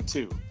here's the thing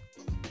too.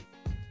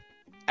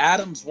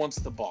 Adams wants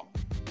the ball.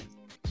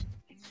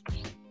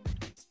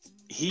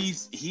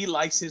 He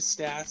likes his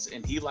stats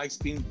and he likes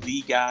being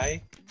the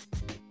guy.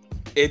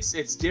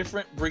 It's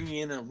different bringing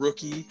in a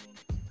rookie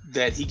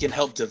that he can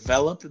help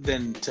develop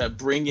than to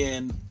bring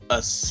in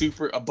a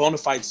bona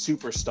fide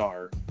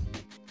superstar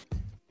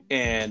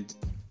and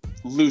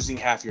losing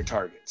half your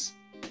targets.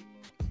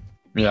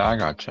 Yeah, I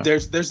gotcha.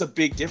 There's a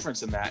big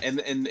difference in that,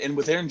 and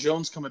with Aaron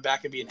Jones coming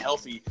back and being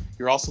healthy,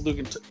 you're also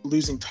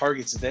losing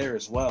targets there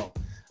as well,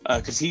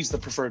 because he's the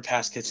preferred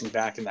pass catching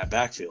back in that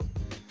backfield.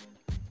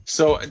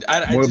 So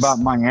what about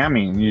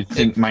Miami? You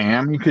think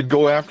Miami could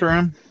go after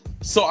him?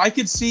 So I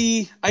could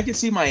see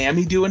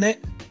Miami doing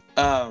it,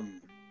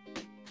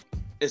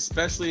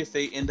 especially if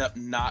they end up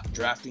not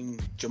drafting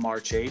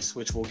Jamar Chase,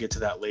 which we'll get to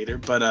that later.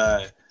 But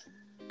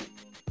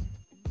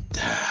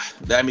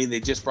I mean, they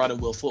just brought in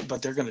Will Fuller,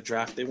 but they want to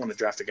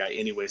draft a guy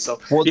anyway.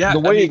 So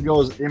the way it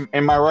goes,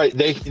 am I right?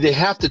 They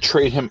have to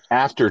trade him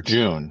after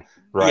June,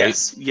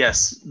 right?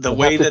 Yes. The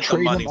way that the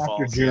money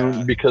falls after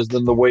June, because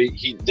then the way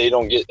they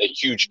don't get a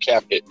huge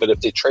cap hit. But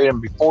if they trade him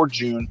before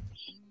June,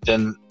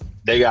 then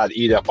they got to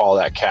eat up all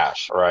that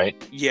cash, right?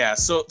 Yeah.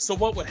 So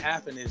what would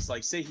happen is,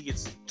 like, say he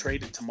gets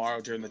traded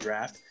tomorrow during the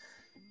draft,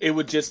 it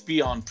would just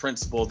be on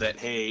principle that,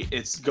 hey,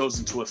 it goes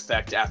into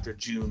effect after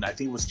June. I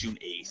think it was June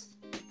 8th.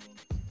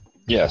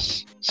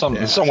 Yes,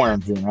 somewhere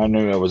in June. I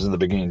knew it was in the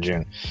beginning of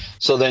June.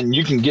 So then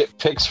you can get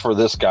picks for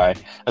this guy,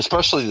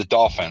 especially the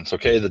Dolphins.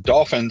 Okay, the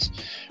Dolphins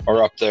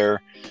are up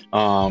there.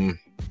 They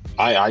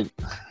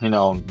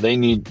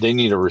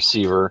need a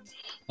receiver,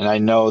 and I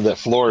know that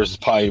Flores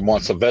probably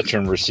wants a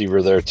veteran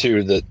receiver there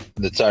too.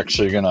 That's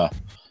actually going to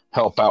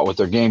help out with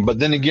their game. But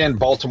then again,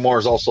 Baltimore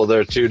is also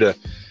there too, to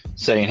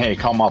saying, hey,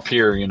 come up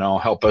here,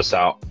 help us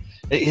out.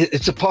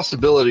 It's a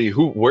possibility.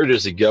 Where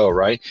does he go,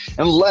 right?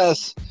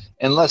 Unless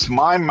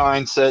my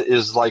mindset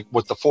is like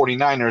with the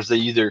 49ers, they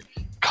either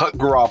cut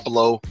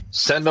Garoppolo,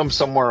 send them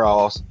somewhere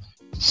else,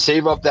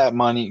 save up that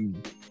money,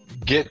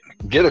 get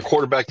a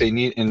quarterback they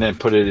need, and then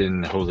put it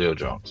in Julio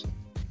Jones.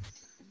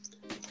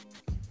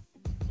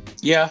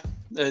 Yeah,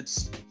 they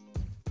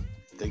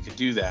could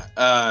do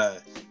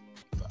that.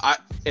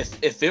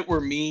 If it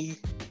were me,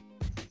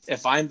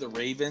 if I'm the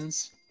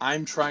Ravens,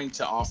 I'm trying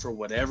to offer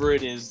whatever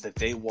it is that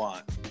they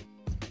want.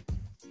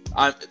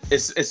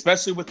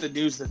 Especially with the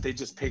news that they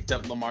just picked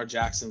up Lamar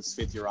Jackson's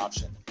fifth-year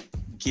option.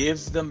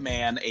 Give the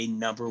man a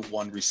number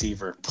one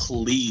receiver,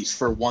 please,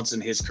 for once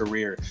in his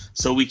career,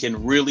 so we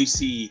can really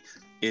see,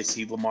 is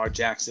he Lamar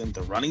Jackson,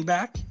 the running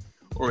back,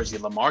 or is he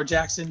Lamar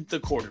Jackson,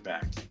 the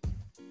quarterback?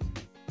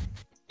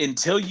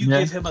 Until you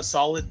give him a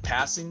solid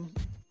pass-catching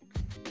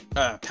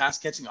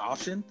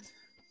option,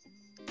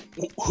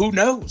 who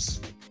knows?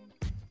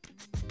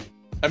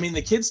 I mean,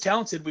 the kid's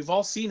talented. We've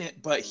all seen it,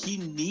 but he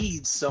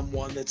needs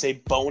someone that's a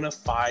bona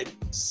fide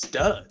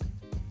stud.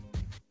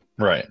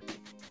 Right.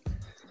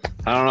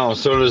 I don't know.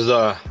 So does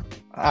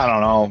I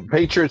don't know.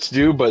 Patriots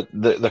do, but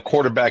the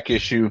quarterback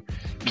issue.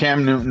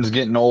 Cam Newton's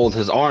getting old.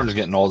 His arm's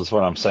getting old. Is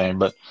what I'm saying.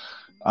 But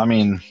I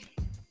mean,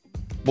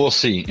 we'll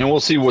see, and we'll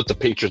see what the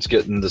Patriots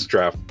get in this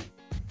draft.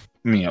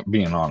 Me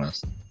being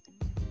honest.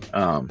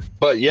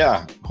 But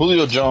yeah,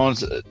 Julio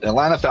Jones,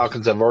 Atlanta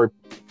Falcons have already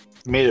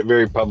made it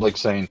very public,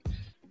 saying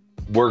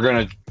we're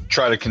gonna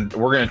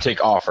we're gonna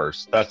take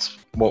offers. That's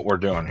what we're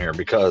doing here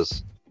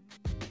because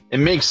it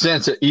makes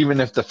sense that even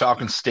if the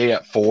Falcons stay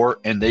at 4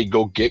 and they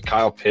go get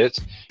Kyle Pitts,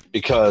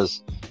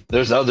 because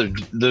there's other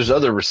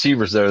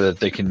receivers there that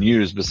they can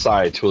use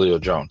besides Julio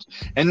Jones.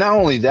 And not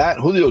only that,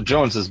 Julio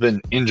Jones has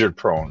been injured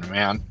prone,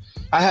 man.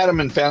 I had him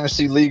in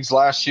fantasy leagues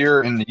last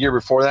year and the year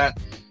before that.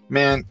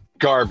 Man,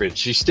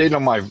 garbage. He stayed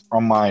on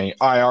my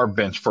IR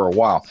bench for a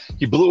while.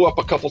 He blew up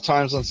a couple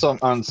times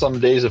on some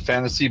days of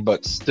fantasy,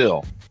 but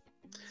still.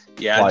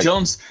 Yeah, like,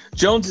 Jones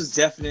is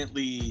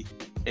definitely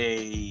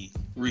a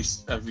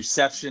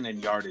reception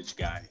and yardage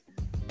guy.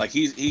 Like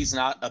he's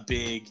not a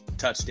big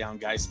touchdown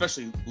guy,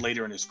 especially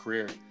later in his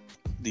career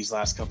these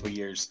last couple of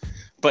years.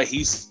 But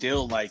he's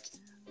still like,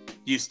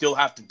 you still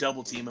have to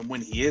double team him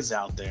when he is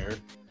out there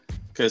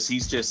because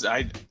he's just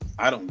I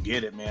don't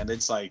get it, man.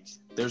 It's like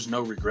there's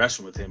no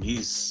regression with him. He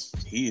is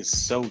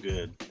so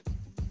good.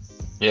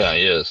 Yeah,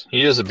 he is.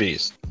 He is a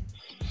beast.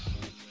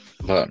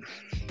 But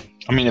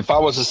I mean, if I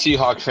was a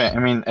Seahawks fan, I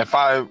mean, if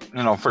I,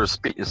 for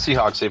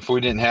Seahawks, if we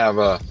didn't have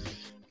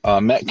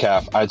a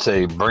Metcalf, I'd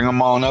say bring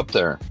them on up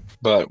there.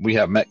 But we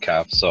have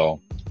Metcalf,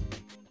 so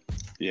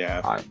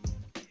yeah,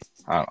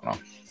 I don't know.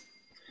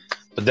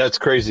 But that's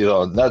crazy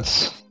though.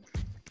 That's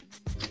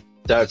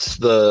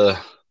the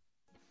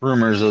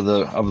rumors of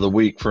the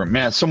week for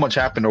man. So much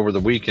happened over the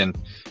weekend,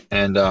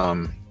 and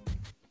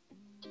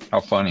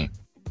how funny.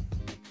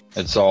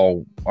 It's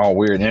all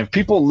weird. And if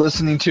people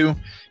listening to,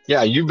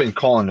 yeah, you've been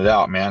calling it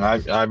out, man.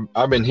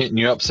 I've been hitting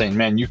you up saying,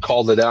 man, you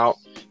called it out.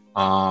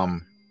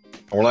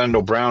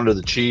 Orlando Brown to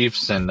the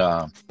Chiefs, and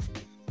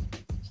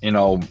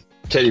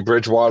Teddy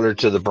Bridgewater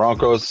to the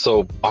Broncos.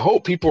 So I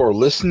hope people are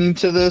listening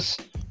to this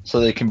so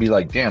they can be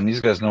like, damn, these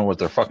guys know what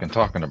they're fucking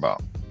talking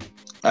about.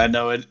 I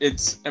know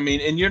it's, I mean,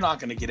 and you're not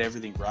going to get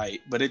everything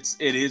right, but it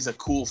is a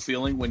cool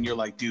feeling when you're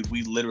like, dude,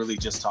 we literally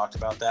just talked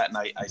about that. And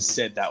I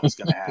said that was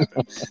going to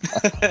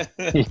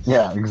happen.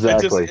 Yeah,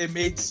 exactly. It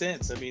made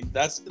sense. I mean,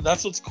 that's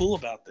what's cool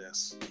about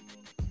this.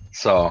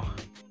 So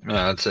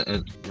yeah, it's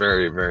a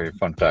very, very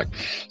fun fact.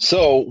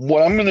 So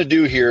what I'm going to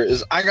do here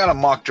is I got a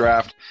mock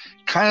draft.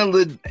 I'm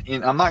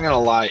not going to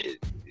lie.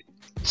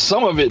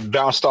 Some of it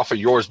bounced off of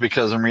yours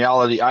because in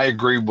reality, I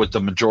agree with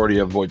the majority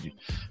of what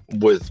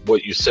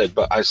you said,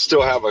 but I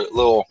still have a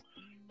little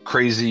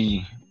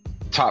crazy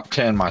top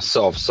 10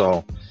 myself.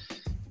 So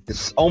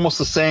it's almost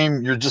the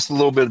same. You're just a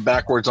little bit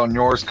backwards on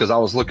yours because I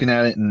was looking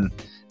at it and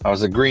I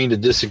was agreeing to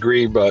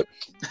disagree, but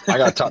I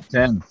got top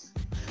 10.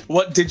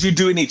 What, did you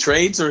do any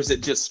trades or is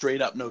it just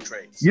straight up no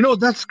trades?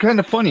 That's kind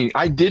of funny.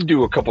 I did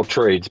do a couple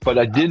trades, but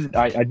I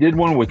did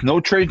one with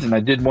no trades and I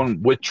did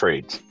one with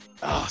trades.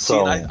 Oh,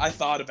 so I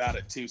thought about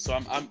it too. So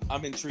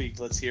I'm intrigued.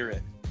 Let's hear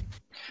it.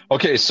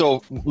 Okay,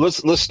 so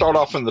let's start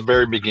off from the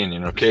very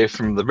beginning. Okay,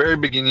 from the very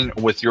beginning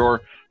with your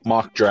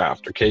mock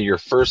draft. Okay, your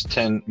first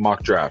 10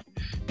 mock draft.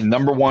 And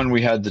number 1,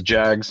 we had the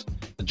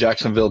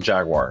Jacksonville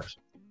Jaguars.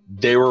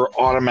 They were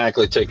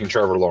automatically taking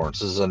Trevor Lawrence.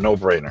 This is a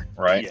no-brainer,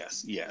 right?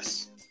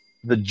 Yes.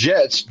 The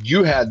Jets,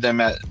 you had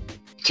them at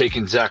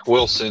taking Zach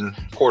Wilson,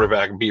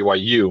 quarterback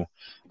BYU.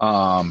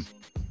 I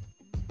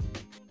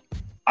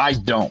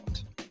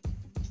don't.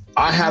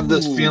 I have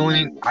this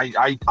feeling.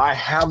 I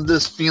have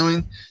this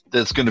feeling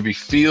that it's going to be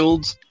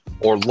Fields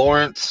or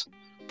Lawrence.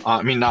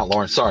 Not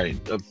Lawrence. Sorry,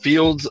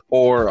 Fields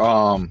or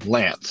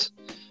Lance.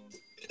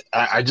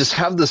 I just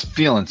have this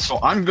feeling. So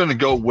I'm going to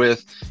go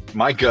with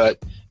my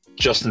gut,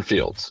 Justin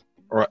Fields,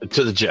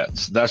 to the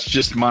Jets. That's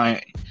just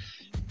my.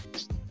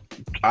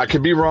 I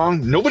could be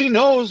wrong. Nobody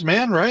knows,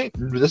 man, right?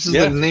 This is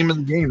the name of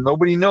the game.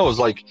 Nobody knows.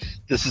 Like,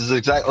 this is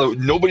exactly...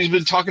 Nobody's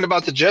been talking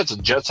about the Jets.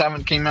 The Jets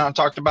haven't came out and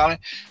talked about it.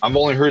 I've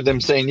only heard them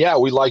saying, yeah,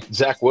 we like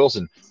Zach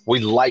Wilson.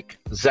 We like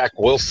Zach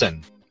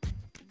Wilson.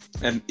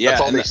 And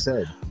that's all they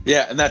said.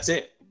 Yeah, and that's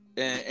it.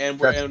 And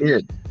that's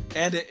it.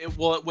 And it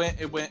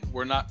went,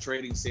 we're not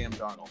trading Sam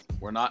Darnold.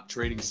 We're not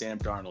trading Sam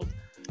Darnold.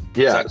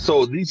 Yeah,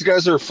 so these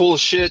guys are full of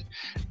shit.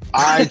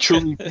 I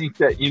truly think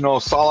that,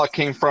 Saleh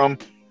came from...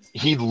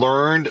 He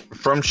learned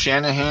from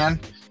Shanahan,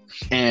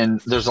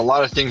 and there's a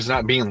lot of things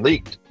not being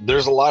leaked.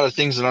 There's a lot of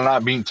things that are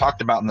not being talked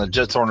about in the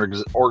Jets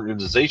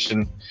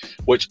organization,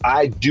 which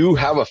I do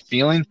have a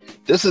feeling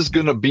this is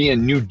going to be a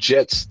new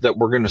Jets that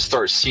we're going to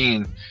start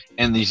seeing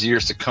in these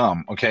years to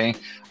come. Okay,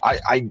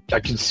 I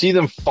can see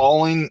them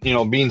falling,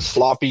 being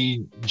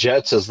sloppy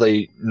Jets as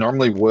they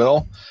normally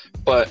will.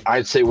 But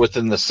I'd say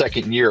within the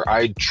second year,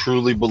 I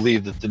truly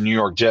believe that the New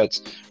York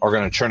Jets are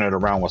going to turn it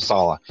around with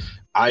Saleh.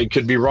 I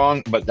could be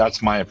wrong, but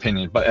that's my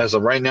opinion. But as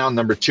of right now,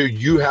 number 2,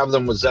 you have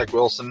them with Zach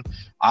Wilson.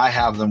 I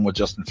have them with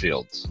Justin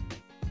Fields.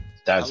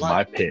 That's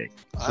my pick.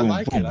 I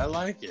like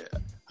it.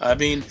 I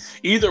mean,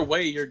 either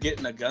way, you're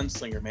getting a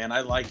gunslinger, man.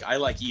 I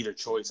like either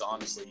choice,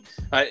 honestly.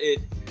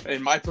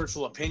 In my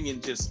personal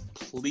opinion, just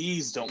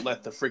please don't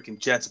let the freaking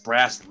Jets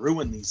brass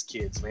ruin these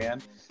kids,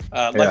 man.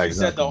 Like you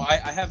said, though, I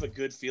have a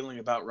good feeling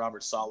about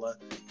Robert Saleh.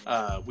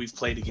 We've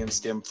played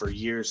against him for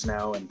years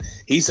now, and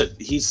he's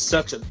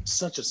such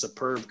a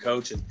superb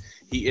coach, and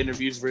he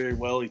interviews very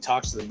well. He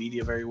talks to the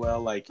media very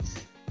well. Like,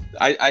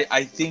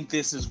 I think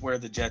this is where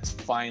the Jets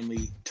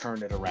finally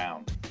turn it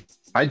around.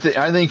 I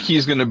think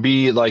he's going to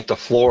be like the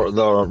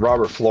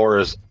Robert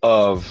Flores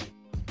of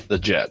the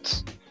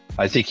Jets.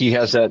 I think he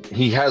has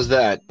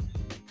that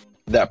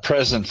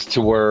presence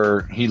to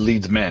where he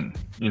leads men.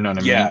 You know what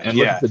I mean? And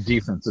look at the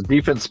defense. The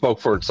defense spoke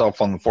for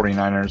itself on the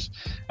 49ers.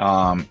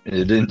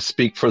 It didn't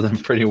speak for them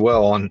pretty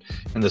well in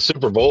the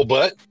Super Bowl,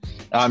 but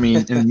I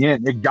mean, in the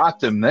end, it got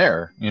them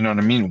there. You know what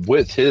I mean?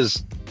 With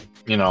his,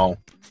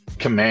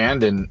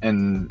 command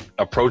and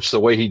approach the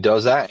way he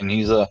does that, and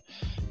he's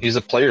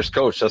a player's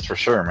coach, that's for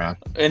sure, man.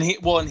 And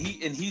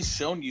he's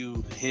shown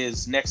you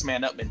his next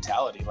man up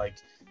mentality. Like,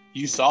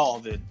 you saw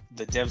the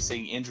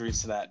devastating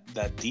injuries to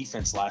that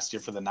defense last year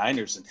for the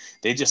Niners, and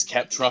they just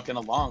kept trucking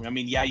along. I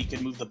mean, yeah, you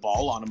could move the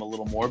ball on him a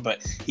little more,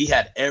 but he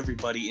had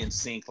everybody in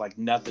sync, like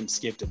nothing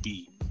skipped a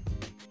beat.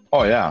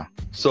 Oh yeah.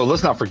 So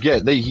let's not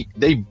forget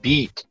they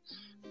beat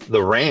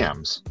the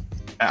Rams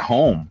at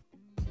home.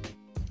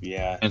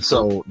 Yeah. And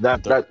so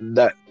that's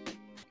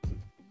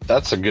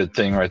a good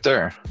thing right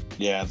there.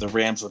 Yeah, the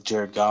Rams with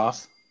Jared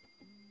Goff.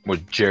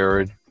 With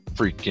Jared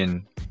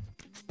freaking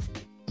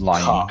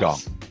Lion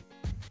Goff.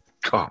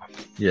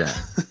 Yeah.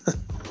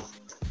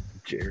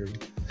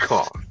 Jared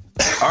Goff.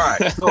 All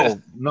right.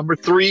 So number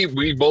 3,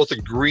 we both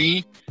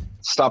agree.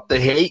 Stop the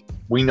hate.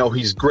 We know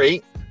he's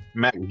great.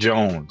 Mac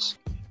Jones.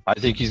 I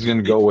think he's going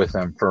to go with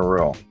him for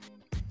real.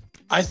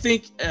 I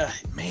think,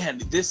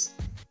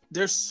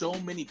 there's so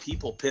many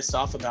people pissed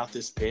off about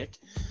this pick.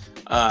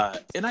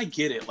 And I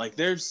get it. Like,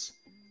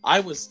 I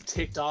was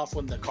ticked off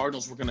when the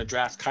Cardinals were going to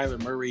draft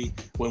Kyler Murray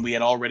when we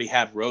had already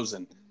had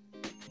Rosen.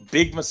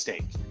 Big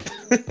mistake.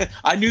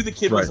 I knew the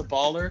kid was a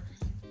baller,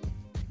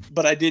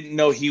 but I didn't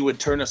know he would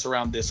turn us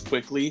around this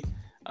quickly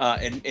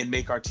and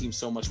make our team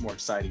so much more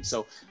exciting.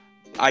 So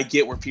I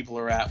get where people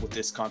are at with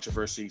this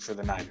controversy for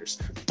the Niners.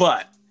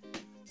 But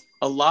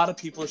a lot of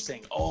people are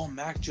saying, oh,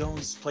 Mac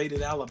Jones played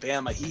at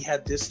Alabama. He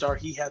had this star.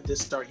 He had this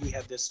star. He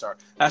had this star.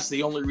 That's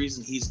the only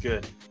reason he's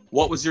good.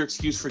 What was your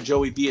excuse for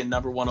Joey being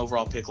number 1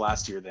 overall pick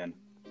last year then?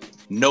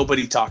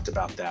 Nobody talked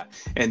about that.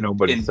 And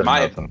nobody said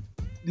nothing.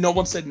 No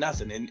one said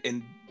nothing.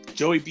 And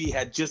Joey B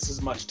had just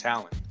as much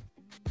talent.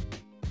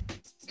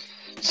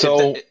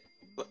 So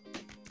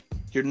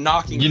you're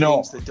knocking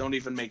things that don't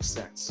even make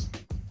sense.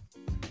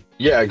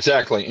 Yeah,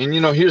 exactly. And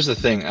here's the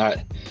thing.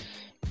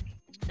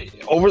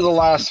 Over the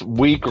last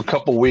week or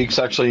couple weeks,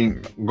 actually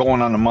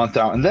going on a month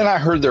out, and then I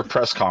heard their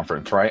press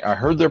conference, right? I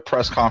heard their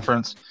press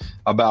conference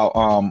about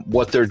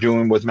what they're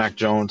doing with Mac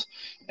Jones.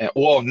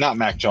 Well, not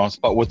Mac Jones,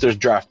 but with their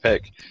draft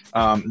pick.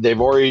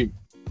 They've already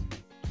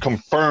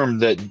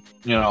confirmed that,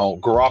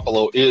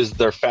 Garoppolo is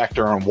their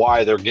factor on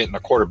why they're getting a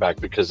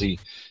quarterback, because he's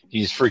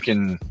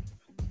freaking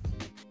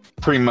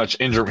pretty much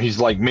injured. He's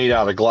like made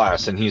out of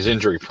glass and he's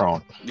injury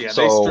prone. Yeah,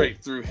 so, they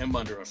straight threw him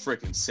under a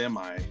freaking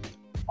semi.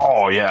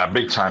 Oh yeah,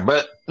 big time.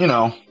 But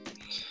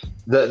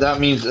that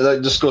means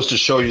that just goes to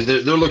show you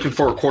they're looking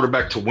for a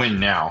quarterback to win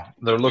now.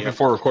 They're looking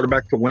for a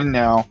quarterback to win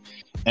now.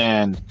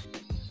 And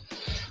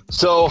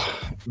so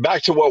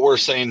back to what we're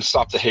saying,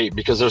 stop the hate,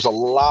 because there's a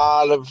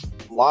lot of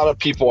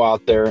people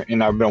out there,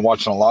 and I've been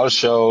watching a lot of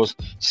shows,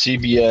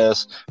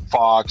 CBS,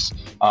 Fox,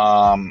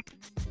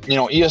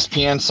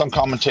 ESPN. Some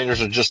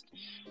commentators are just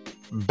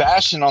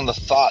bashing on the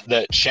thought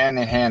that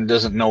Shanahan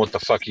doesn't know what the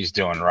fuck he's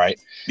doing, right?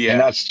 Yeah.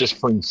 And that's just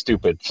plain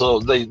stupid. So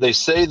they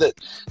say that,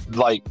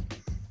 like,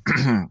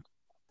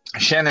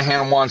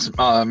 Shanahan wants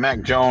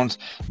Mac Jones,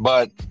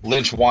 but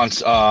Lynch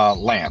wants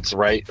Lance,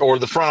 right? Or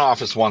the front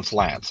office wants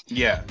Lance.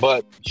 Yeah.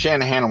 But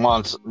Shanahan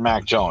wants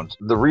Mac Jones.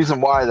 The reason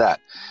why that,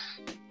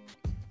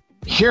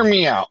 hear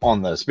me out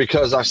on this,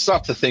 because I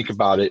stopped to think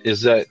about it,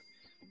 is that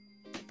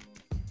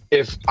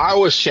if I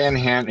was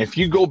Shanahan, if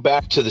you go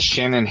back to the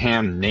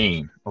Shanahan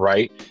name,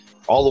 right,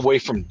 all the way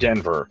from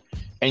Denver,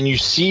 and you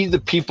see the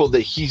people that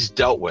he's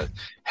dealt with,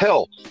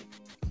 hell,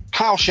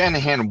 Kyle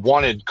Shanahan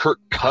wanted Kirk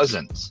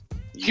Cousins.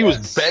 He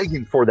was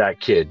begging for that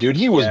kid, dude.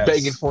 He was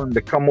begging for him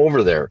to come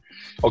over there.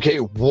 Okay,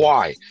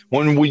 why?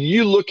 When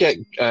you look at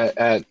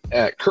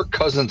Kirk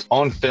Cousins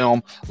on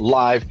film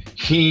live,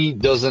 he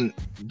doesn't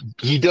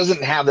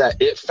have that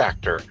it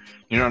factor.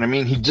 You know what I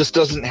mean? He just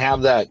doesn't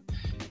have that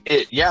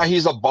it. Yeah,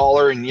 he's a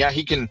baller, and yeah,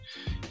 he can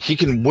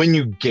win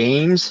you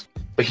games,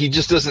 but he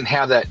just doesn't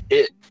have that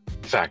it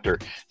factor.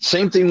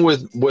 Same thing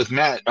with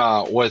Matt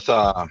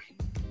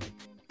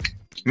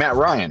Matt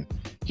Ryan.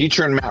 He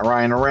turned Matt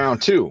Ryan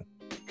around too.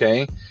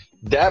 Okay,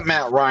 that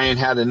Matt Ryan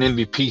had an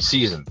MVP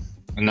season,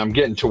 and I'm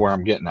getting to where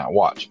I'm getting at.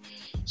 Watch.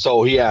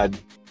 So he had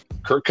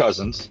Kirk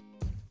Cousins,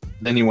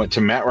 then he went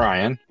to Matt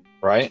Ryan,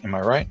 right? Am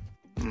I right?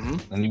 Mm-hmm.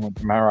 Then he went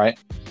to Matt Ryan.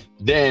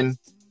 Then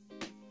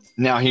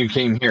now he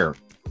came here.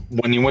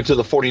 when he went to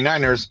the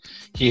 49ers,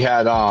 he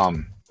had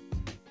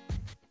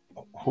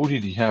who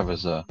did he have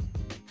as a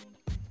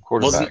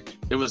quarterback?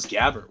 It was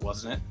Gabbert,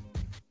 wasn't it? I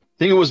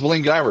think it was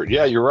Blaine Gabbert.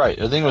 Yeah, you're right.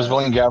 I think it was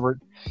Blaine Gabbert.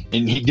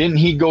 And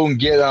he go and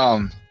get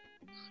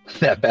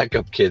that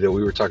backup kid that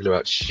we were talking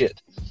about.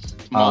 Shit.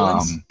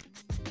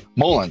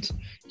 Mullins.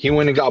 He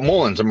went and got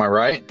Mullins, am I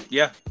right?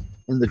 Yeah.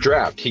 In the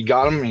draft. He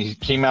got him. He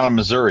came out of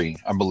Missouri,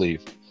 I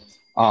believe.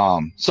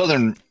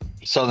 Southern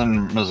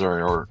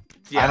Missouri, or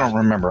I don't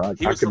remember. I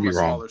could be wrong.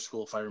 Smaller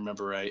school, if I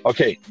remember right.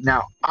 Okay,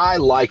 now I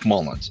like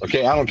Mullins.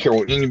 Okay, I don't care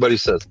what anybody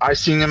says. I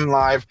seen him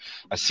live.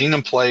 I seen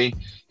him play.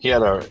 He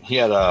had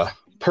a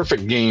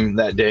perfect game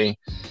that day,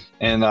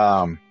 and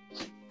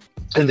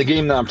the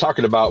game that I'm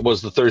talking about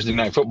was the Thursday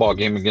night football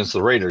game against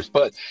the Raiders.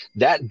 But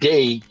that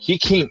day he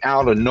came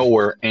out of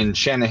nowhere, and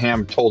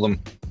Shanahan told him,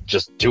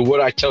 "Just do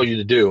what I tell you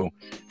to do,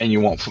 and you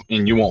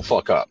won't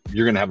fuck up.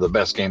 You're gonna have the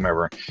best game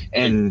ever."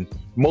 And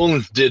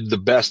Mullins did the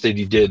best that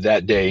he did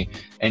that day,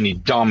 and he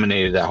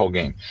dominated that whole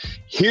game.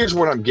 Here's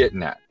what I'm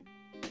getting at,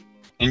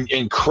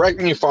 and correct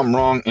me if I'm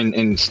wrong,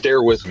 and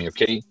stare with me,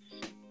 okay?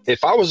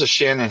 If I was a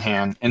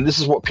Shanahan, and this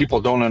is what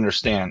people don't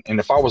understand, and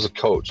if I was a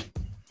coach,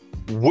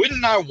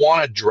 wouldn't I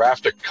want to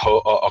draft a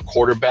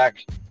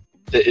quarterback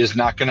that is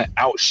not going to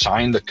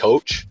outshine the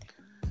coach?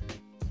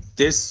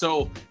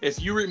 So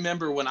if you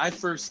remember when I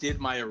first did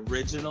my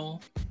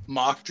original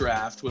mock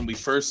draft, when we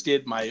first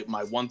did my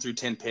 1 through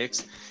 10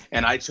 picks,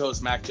 and I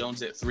chose Mac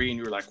Jones at 3, and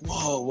you were like,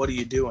 "Whoa, what are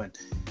you doing?"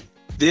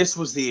 This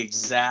was the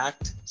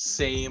exact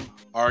same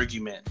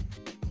argument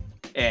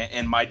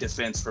and my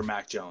defense for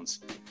Mac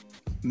Jones.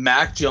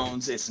 Mac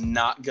Jones is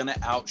not going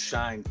to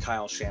outshine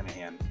Kyle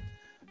Shanahan.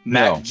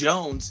 Mac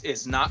Jones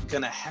is not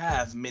going to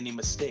have many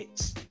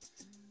mistakes.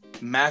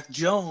 Mac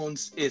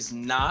Jones is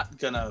not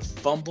going to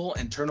fumble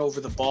and turn over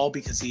the ball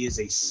because he is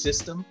a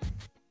system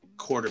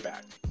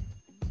quarterback.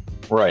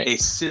 Right. A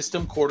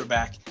system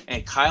quarterback,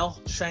 and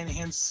Kyle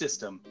Shanahan's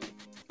system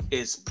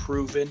is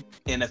proven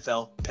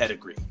NFL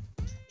pedigree.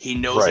 He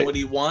knows what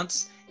he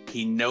wants.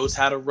 He knows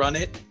how to run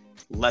it.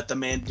 Let the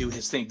man do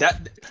his thing.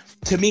 That,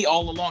 to me,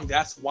 all along,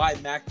 that's why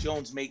Mac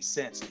Jones makes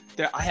sense.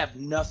 I have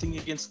nothing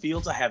against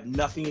Fields. I have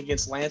nothing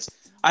against Lance.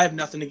 I have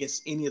nothing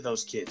against any of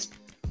those kids.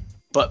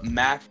 But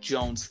Mac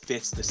Jones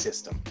fits the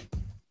system.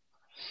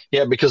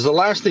 Yeah, because the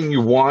last thing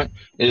you want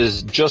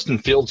is Justin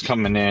Fields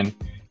coming in.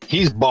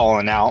 He's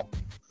balling out,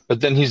 but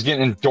then he's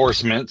getting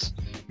endorsements.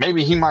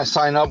 Maybe he might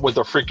sign up with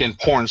a freaking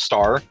porn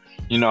star,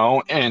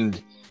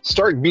 and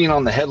start being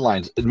on the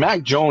headlines.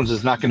 Mac Jones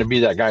is not going to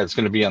be that guy that's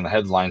going to be on the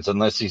headlines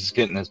unless he's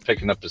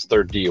picking up his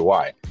third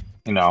DUI,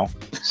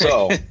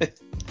 So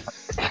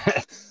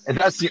and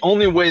that's the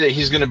only way that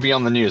he's going to be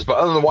on the news. But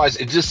otherwise,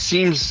 it just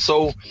seems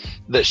so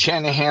that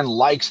Shanahan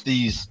likes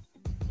these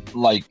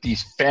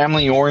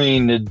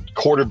family-oriented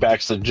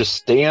quarterbacks that just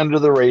stay under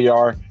the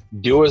radar,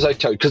 do as I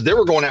tell you. Because they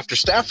were going after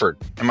Stafford.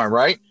 Am I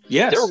right?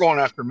 Yes. They were going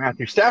after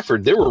Matthew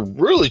Stafford. They were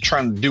really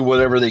trying to do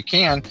whatever they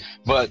can,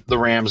 but the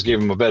Rams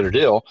gave him a better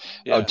deal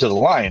to the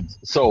Lions.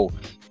 So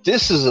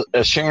this is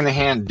a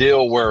Shanahan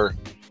deal where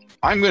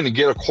I'm going to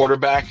get a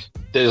quarterback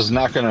that is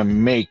not going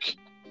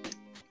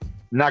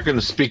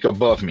to speak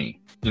above me.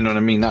 You know what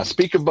I mean? Not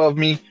speak above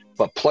me,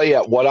 but play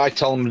at what I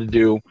tell him to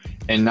do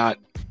and not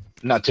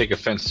take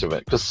offense to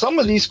it. Because some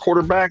of these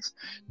quarterbacks,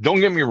 don't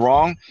get me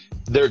wrong,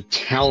 they're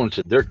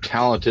talented. They're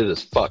talented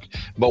as fuck.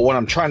 But what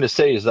I'm trying to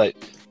say is that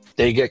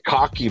they get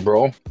cocky,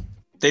 bro.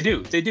 They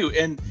do.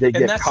 And they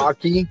get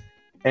cocky,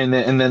 and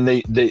then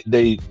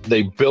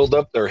they build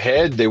up their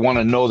head. They want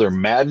to know their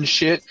Madden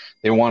shit.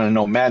 They want to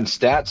know Madden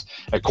stats.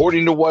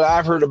 According to what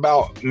I've heard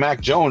about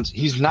Mac Jones,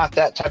 he's not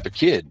that type of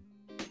kid.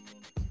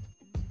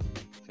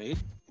 Okay.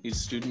 He's a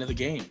student of the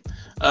game.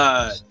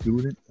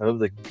 Student of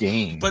the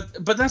game.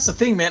 But that's the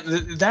thing, man.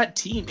 That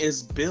team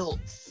is built.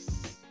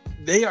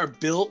 They are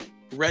built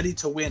ready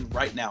to win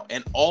right now,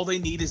 and all they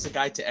need is a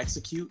guy to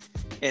execute.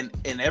 And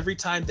every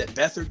time that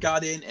Beathard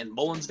got in and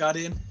Mullins got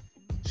in,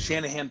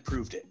 Shanahan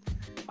proved it.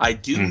 I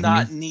do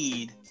not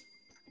need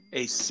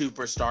a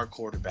superstar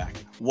quarterback.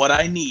 What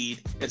I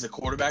need is a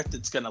quarterback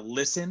that's going to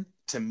listen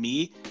to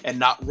me and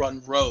not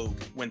run rogue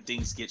when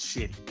things get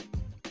shitty.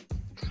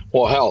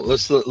 Well, hell,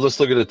 let's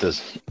look at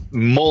this.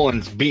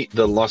 Mullins beat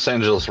the Los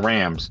Angeles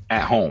Rams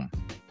at home.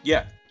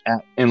 Yeah.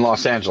 In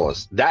Los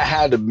Angeles. That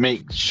had to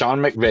make Sean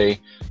McVay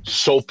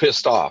so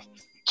pissed off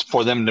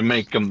for them to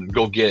make him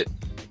go get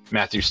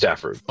Matthew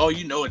Stafford. Oh,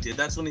 it did.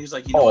 That's when he was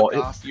like, what,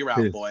 Goff, you're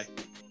out, boy.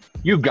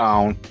 You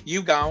gone.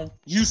 You gone.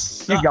 You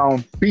suck. You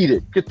gone. Beat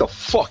it. Get the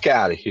fuck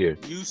out of here.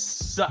 You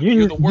suck.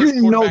 You're the worst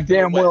quarterback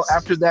damn well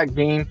after that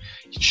game,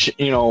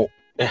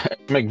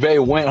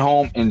 McVay went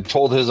home and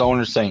told his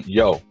owner saying,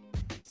 yo,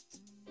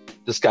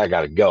 this guy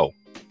got to go.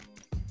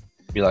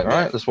 Be like, all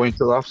right, let's wait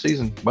until the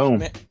offseason.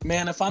 Boom.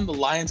 Man, if I'm the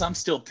Lions, I'm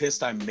still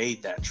pissed I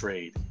made that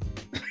trade.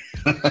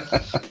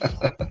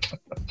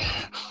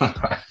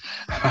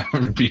 I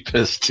would be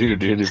pissed too,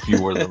 dude, if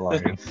you were the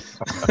Lions.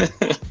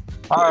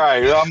 All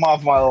right, I'm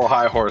off my little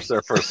high horse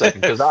there for a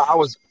second because I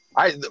was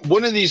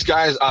One of these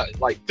guys,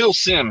 like Phil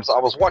Simms, I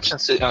was watching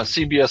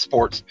CBS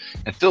Sports,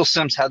 and Phil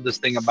Simms had this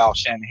thing about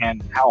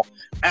Shanahan and how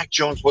Mac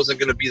Jones wasn't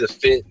going to be the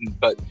fit,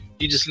 but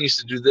he just needs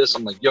to do this.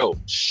 I'm like, yo,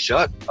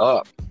 shut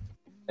up.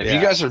 If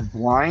you guys are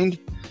blind,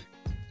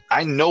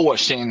 I know what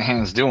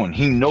Shanahan's doing.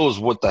 He knows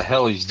what the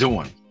hell he's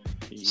doing.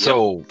 Yep.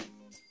 So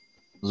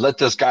let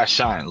this guy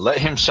shine. Let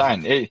him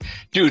shine.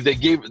 Dude, they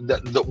gave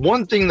the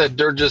one thing that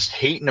they're just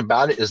hating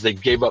about it is they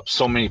gave up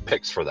so many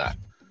picks for that.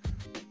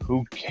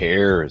 Who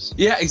cares?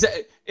 Yeah,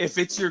 exactly. If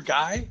it's your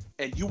guy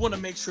and you want to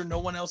make sure no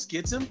one else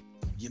gets him,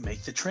 you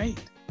make the trade.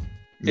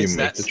 It's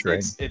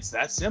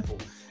that simple.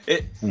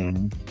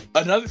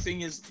 Another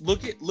thing is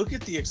look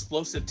at the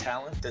explosive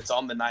talent that's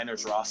on the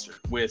Niners roster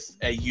with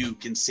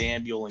Ayuk and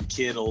Samuel and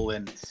Kittle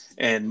and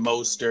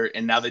Mostert,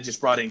 and now they just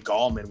brought in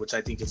Gallman, which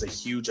I think is a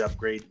huge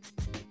upgrade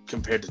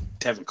compared to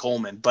Tevin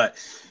Coleman. But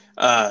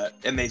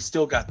and they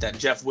still got that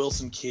Jeff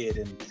Wilson kid,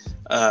 and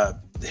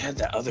they had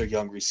that other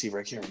young receiver.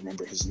 I can't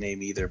remember his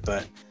name either,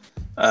 but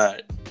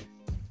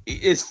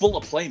it's full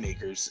of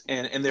playmakers,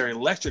 and they're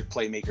electric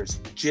playmakers,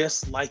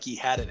 just like he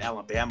had at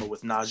Alabama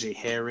with Najee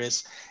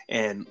Harris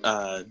and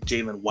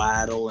Jalen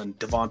Waddle and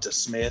Devonta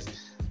Smith.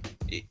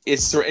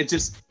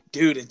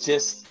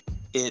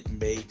 It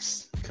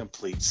makes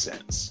complete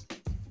sense.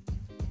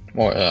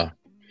 Well, yeah,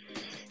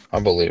 I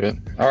believe it.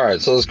 All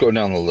right, so let's go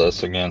down the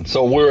list again.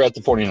 So we're at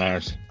the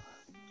 49ers.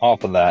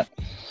 Off of that.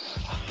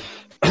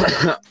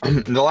 The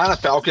Atlanta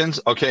Falcons.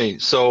 Okay,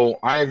 so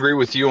I agree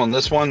with you on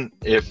this one.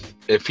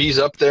 If he's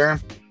up there,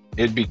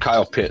 it'd be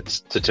Kyle Pitts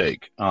to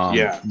take.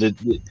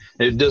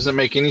 It doesn't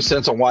make any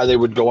sense on why they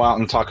would go out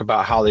and talk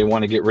about how they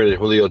want to get rid of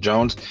Julio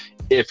Jones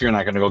if you're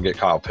not going to go get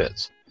Kyle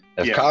Pitts.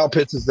 If Kyle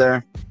Pitts is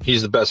there,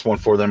 he's the best one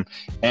for them.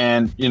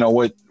 And you know,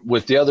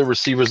 with the other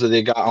receivers that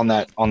they got on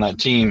that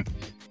team,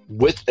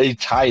 with a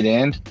tight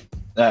end,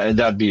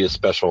 that'd be a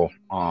special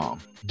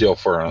deal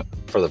for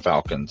the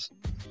Falcons.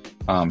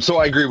 So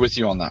I agree with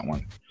you on that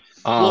one.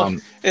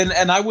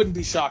 And I wouldn't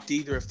be shocked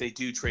either if they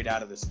do trade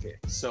out of this pick.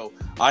 So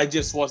I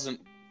just wasn't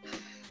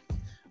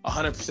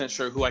 100%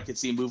 sure who I could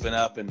see moving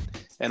up and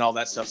all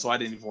that stuff. So I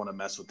didn't even want to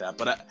mess with that.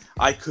 But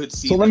I could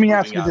see. So let me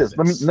ask you this.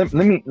 Let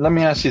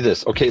me ask you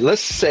this. Okay,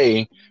 let's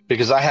say,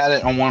 because I had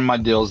it on one of my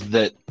deals,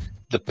 that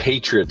the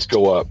Patriots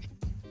go up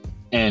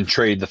and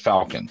trade the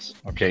Falcons.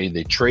 Okay,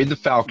 they trade the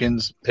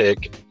Falcons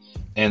pick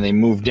and they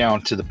move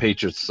down to the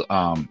Patriots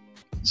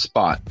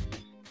spot.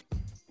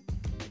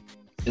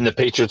 And the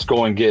Patriots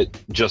go and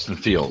get Justin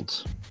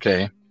Fields.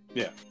 Okay.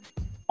 Yeah.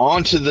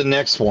 On to the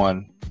next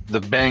one, the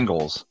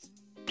Bengals.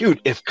 Dude,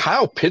 if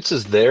Kyle Pitts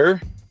is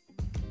there,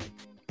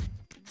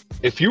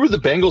 if you were the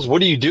Bengals,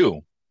 what do you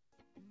do?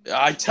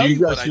 I tell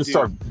you what I do.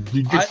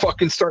 You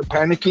fucking start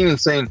panicking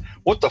and saying,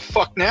 "What the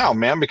fuck now,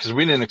 man?" Because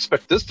we didn't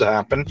expect this to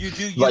happen. You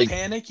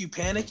panic,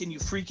 and you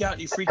freak out,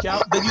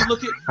 Then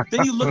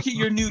you look at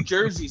your new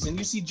jerseys, and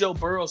you see Joe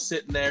Burrow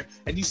sitting there,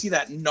 and you see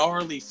that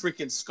gnarly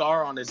freaking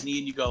scar on his knee,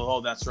 and you go, "Oh,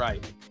 that's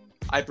right.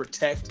 I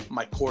protect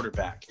my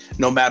quarterback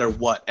no matter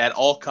what, at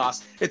all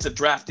costs." It's a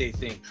draft day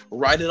thing.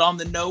 Write it on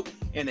the note,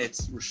 and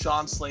it's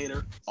Rashawn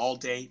Slater all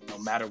day, no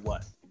matter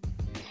what.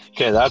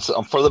 Okay, that's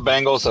for the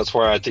Bengals. That's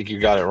where I think you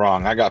got it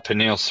wrong. I got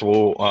Penei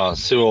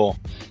Sewell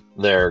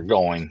there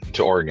going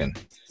to Oregon.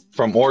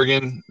 From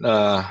Oregon,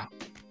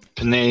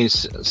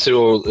 Penei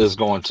Sewell is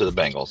going to the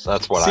Bengals.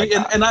 That's what I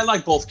got. And I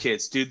like both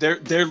kids, dude.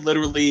 They're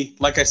literally,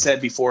 like I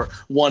said before,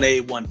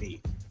 1A,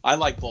 1B. I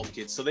like both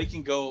kids, so they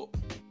can go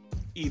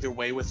either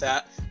way with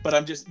that.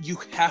 But you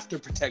have to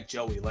protect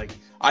Joey. Like,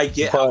 I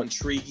get how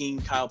intriguing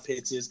Kyle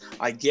Pitts is.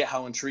 I get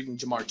how intriguing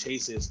Ja'Marr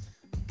Chase is,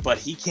 but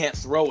he can't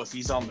throw if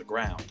he's on the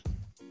ground.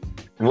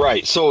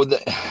 Right. So,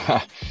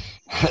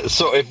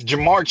 so if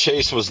Ja'Marr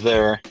Chase was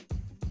there,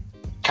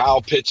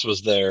 Kyle Pitts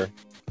was there,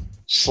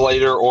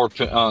 Slater or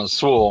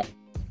Sewell,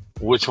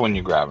 which one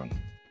you grabbing?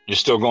 You're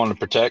still going to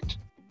protect?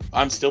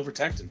 I'm still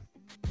protecting.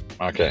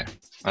 Okay,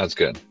 that's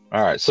good.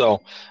 All right.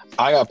 So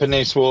I got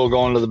Penei Sewell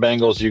going to the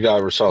Bengals. You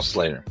got Rashawn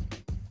Slater.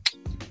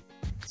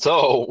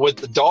 So with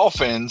the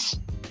Dolphins,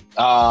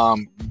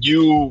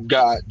 you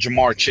got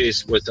Ja'Marr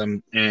Chase with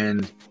them,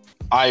 and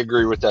I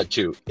agree with that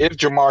too. If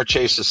Ja'Marr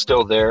Chase is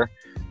still there,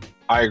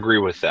 I agree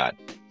with that.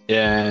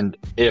 And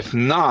if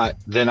not,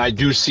 then I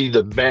do see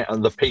the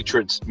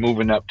Patriots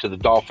moving up to the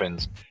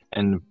Dolphins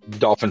and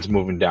Dolphins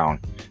moving down.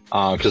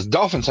 Because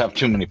Dolphins have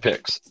too many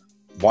picks.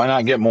 Why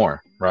not get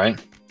more, right?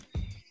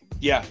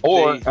 Yeah.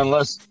 Or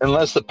unless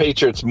the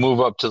Patriots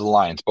move up to the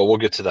Lions, but we'll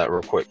get to that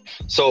real quick.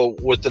 So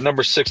with the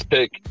number 6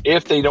 pick,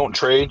 if they don't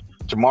trade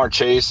Ja'Marr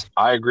Chase,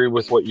 I agree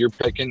with what you're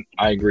picking.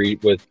 I agree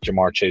with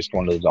Ja'Marr Chase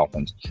going to the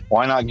Dolphins.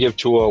 Why not give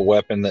Tua a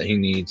weapon that he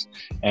needs,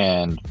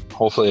 and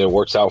hopefully it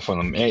works out for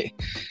them.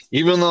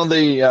 Even though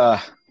they,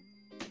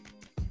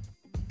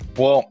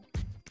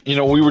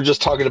 we were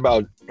just talking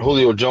about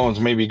Julio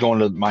Jones maybe going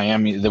to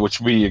Miami, which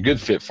would be a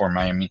good fit for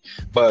Miami,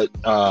 but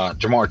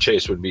Ja'Marr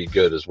Chase would be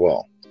good as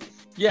well.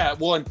 Yeah,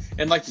 well,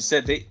 and like you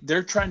said,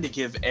 they're trying to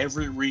give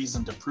every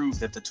reason to prove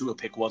that the Tua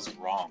pick wasn't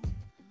wrong.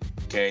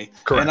 Okay,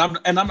 correct.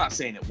 And I'm not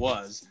saying it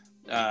was.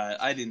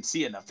 I didn't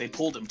see enough. They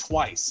pulled him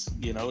twice.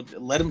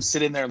 Let him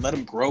sit in there and let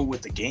him grow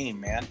with the game,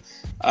 man.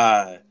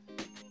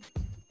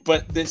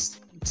 But this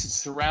to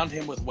surround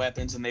him with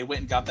weapons, and they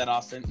went and got that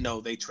offense.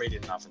 No, they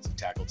traded an offensive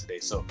tackle today,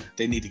 so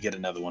they need to get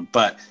another one.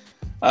 But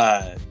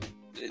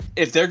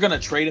if they're going to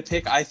trade a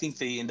pick, I think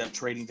they end up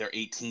trading their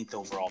 18th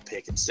overall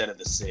pick instead of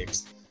the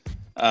 6th.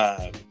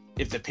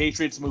 If the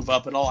Patriots move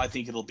up at all, I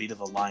think it'll be to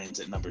the Lions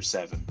at number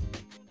 7.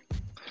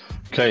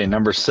 Okay,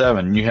 number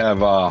 7. You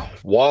have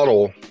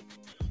Waddle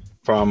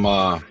from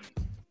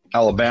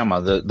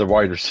Alabama, the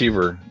wide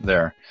receiver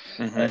there.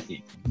 Mm-hmm.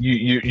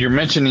 You're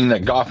mentioning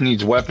that Goff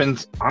needs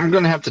weapons. I'm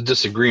going to have to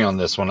disagree on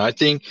this one. I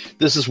think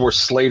this is where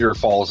Slater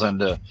falls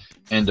into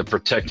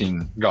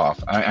protecting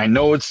Goff. I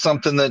know it's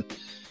something that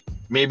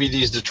maybe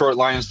these Detroit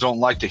Lions don't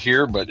like to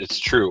hear, but it's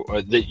true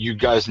that you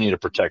guys need a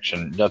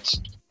protection. That's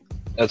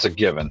a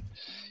given.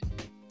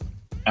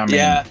 I mean,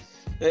 yeah,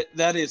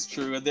 that is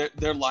true.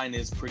 Their line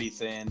is pretty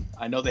thin.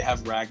 I know they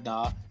have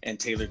Ragnar and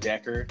Taylor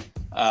Decker,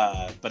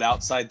 but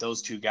outside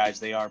those two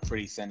guys, they are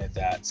pretty thin at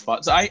that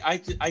spot. So I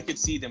could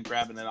see them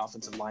grabbing an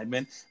offensive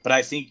lineman, but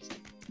I think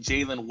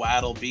Jalen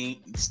Waddle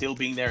still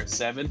being there at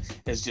 7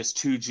 is just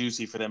too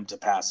juicy for them to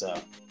pass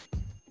up.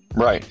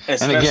 Right.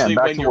 Especially and again,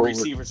 when your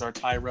receivers are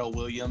Tyrell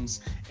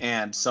Williams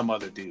and some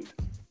other dude.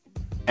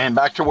 And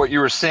back to what you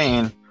were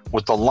saying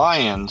with the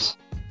Lions,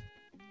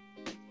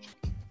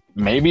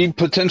 maybe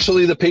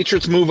potentially the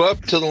Patriots move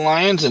up to the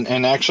Lions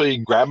and actually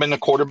grabbing a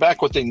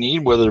quarterback what they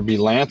need, whether it be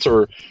Lance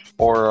or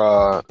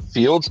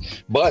Fields.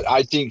 But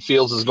I think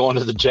Fields is going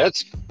to the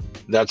Jets.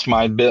 That's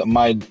my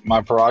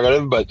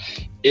prerogative. But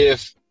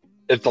if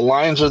the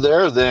Lions are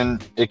there, then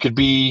it could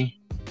be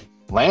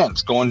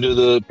Lance going to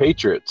the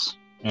Patriots,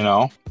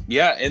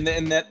 Yeah, and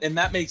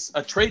that makes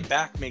a trade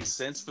back makes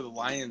sense for the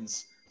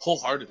Lions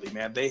wholeheartedly,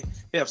 man. They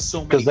have so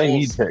many because they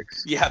need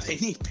picks. Yeah, they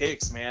need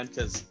picks, man.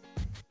 Because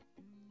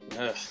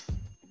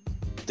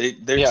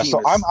their team so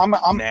is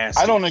I'm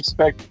nasty. I don't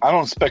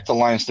expect the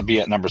Lions to be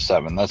at number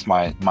 7. That's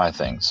my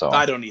thing. So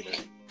I don't either.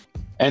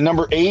 And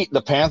number 8,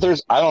 the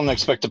Panthers. I don't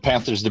expect the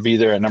Panthers to be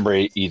there at number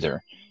 8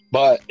 either.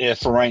 But if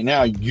for right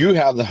now you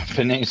have the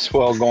Penei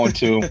Sewell going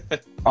to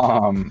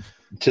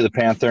the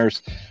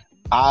Panthers.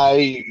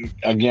 I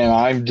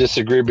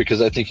disagree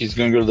because I think he's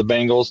going to go to the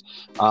Bengals.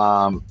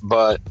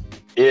 But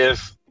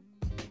if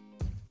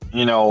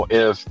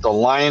the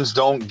Lions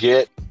don't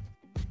get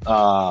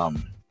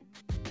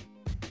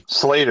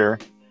Slater,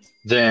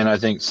 then I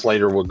think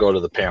Slater will go to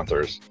the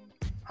Panthers.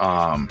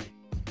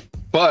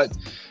 But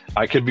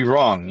I could be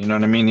wrong. You know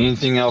what I mean?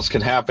 Anything else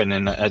could happen,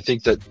 and I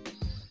think that.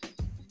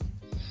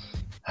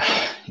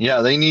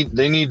 Yeah, they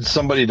need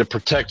somebody to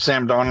protect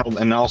Sam Darnold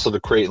and also to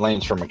create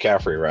lanes for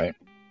McCaffrey, right?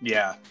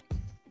 Yeah.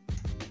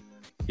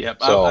 Yep,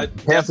 so,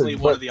 definitely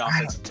one of the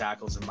offensive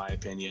tackles in my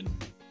opinion.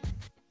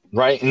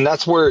 Right, and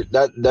that's where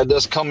that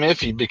does come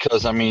iffy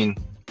because, I mean,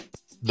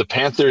 the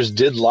Panthers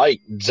did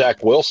like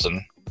Zach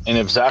Wilson, and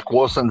if Zach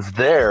Wilson's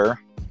there,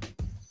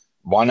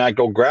 why not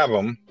go grab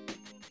him,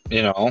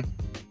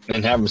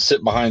 and have him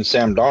sit behind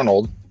Sam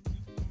Darnold?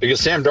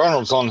 Because Sam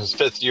Darnold's on his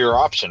 5th-year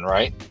option,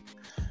 right?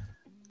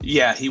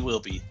 Yeah, he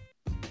will be.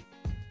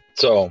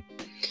 So,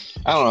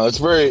 I don't know. It's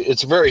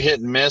very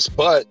hit and miss,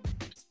 but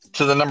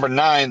to the number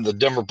 9, the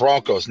Denver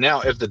Broncos. Now,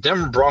 if the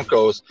Denver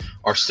Broncos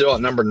are still at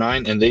number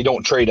 9 and they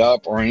don't trade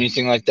up or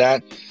anything like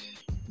that,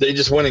 they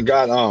just went and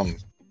got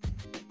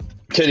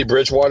Teddy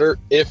Bridgewater.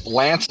 If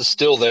Lance is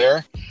still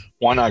there,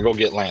 why not go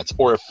get Lance?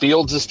 Or if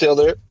Fields is still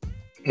there,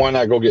 why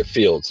not go get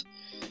Fields?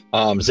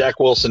 Zach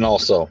Wilson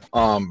also.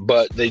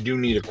 But they do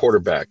need a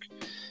quarterback.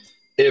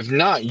 If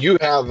not, you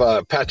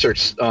have Patrick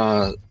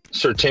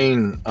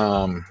Surtain,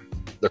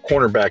 the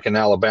cornerback in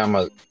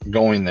Alabama,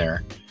 going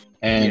there.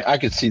 And yeah. I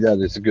could see that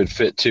as a good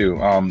fit too.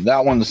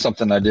 That one is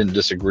something I didn't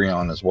disagree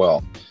on as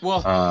well.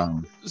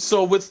 Well,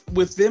 so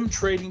with them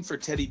trading for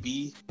Teddy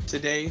B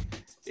today,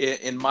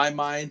 in my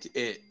mind,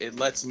 it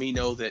lets me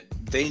know that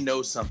they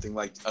know something.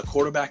 Like a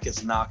quarterback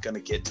is not going to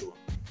get to him,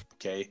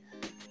 okay?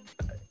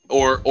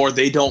 Or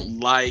they don't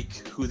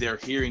like who they're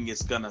hearing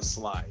is going to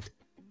slide.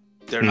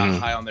 They're not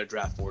high on their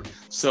draft board,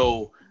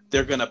 so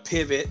they're going to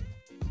pivot.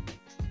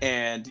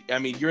 And I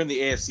mean, you're in the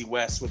AFC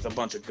West with a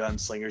bunch of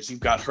gunslingers. You've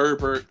got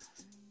Herbert,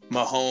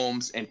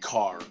 Mahomes, and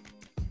Carr,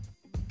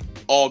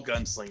 all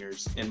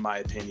gunslingers in my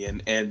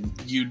opinion, and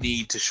you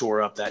need to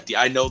shore up that.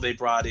 I know they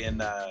brought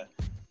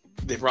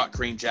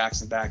Kareem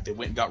Jackson back. They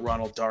went and got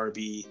Ronald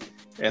Darby,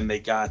 and they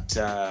got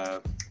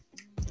I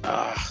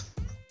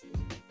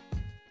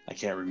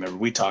can't remember.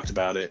 We talked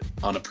about it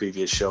on a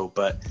previous show,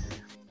 but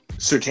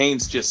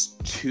Surtain's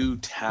just too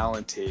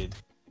talented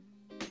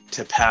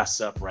to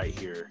pass up right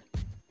here,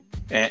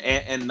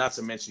 and not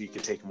to mention you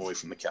could take him away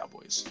from the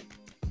Cowboys.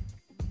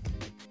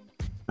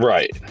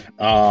 Right.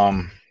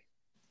 But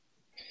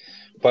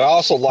I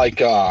also like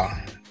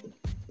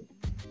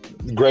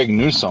Greg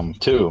Newsome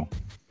too.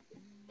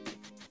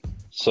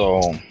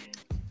 So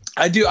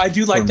I do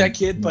like that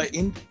kid, but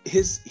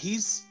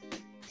he's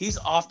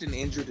often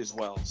injured as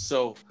well.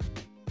 So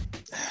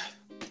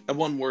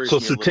one worries me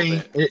a little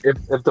bit.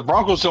 If the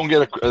Broncos don't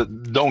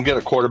get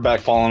a quarterback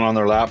falling on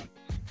their lap,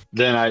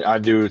 then I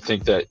do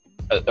think that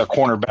a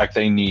cornerback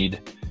they need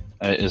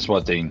is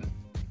what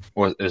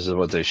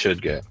they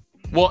should get.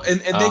 Well,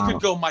 and they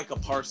could go Micah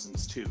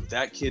Parsons too.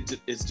 That kid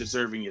is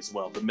deserving as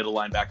well, the middle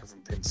linebacker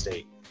from Penn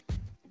State.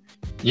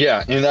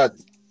 Yeah, and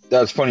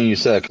that's funny you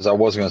said, because I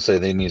was going to say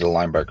they need a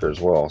linebacker as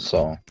well.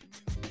 So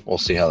we'll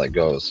see how that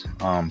goes.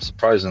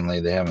 Surprisingly,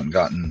 they haven't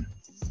gotten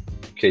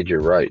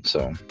KJ Wright,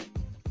 so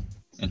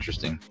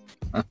interesting.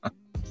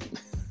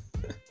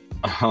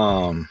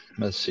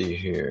 Let's see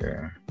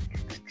here.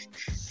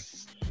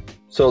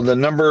 So the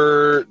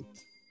number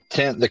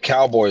 10, the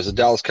Cowboys, the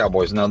Dallas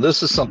Cowboys. Now,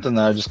 this is something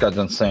that I just got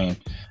done saying.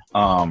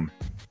 I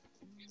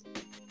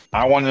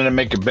wanted to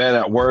make a bet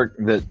at work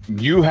that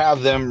you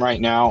have them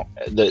right now,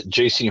 that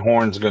J.C.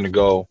 Horn's going to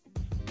go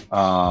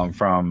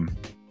from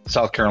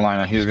South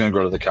Carolina. He's going to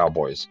go to the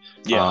Cowboys.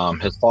 Yeah.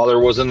 His father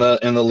was in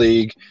the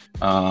league,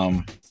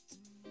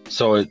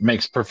 so it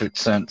makes perfect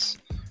sense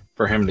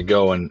for him to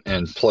go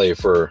and play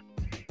for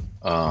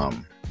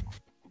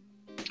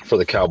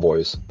the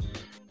Cowboys.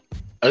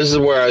 This is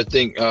where I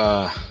think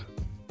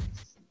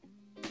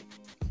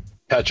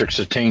Patrick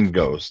Surtain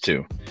goes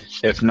to,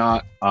 if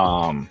not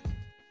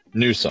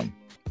Newsome.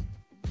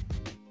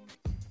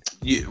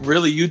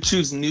 You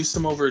choose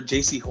Newsome over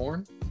J.C.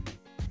 Horn?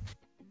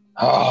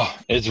 Oh,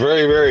 it's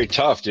very, very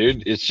tough,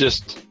 dude. It's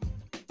just,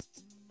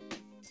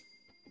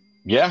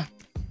 yeah.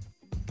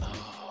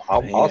 Oh,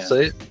 I'll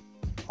say it.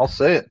 I'll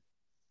say it.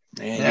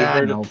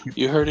 Man, Yeah,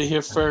 you heard it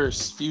here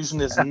first. Fusion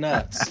is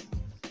nuts.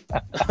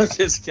 I'm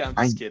just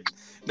kidding.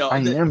 No, I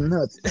am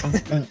nuts.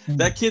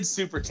 that kid's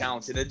super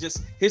talented.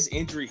 His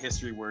injury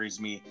history worries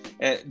me.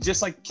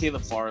 Just like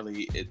Caleb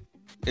Farley,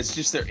 it's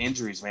just their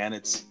injuries,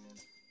 man.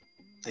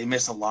 They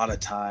miss a lot of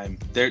time.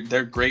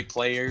 They're great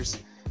players,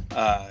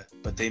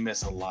 but they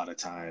miss a lot of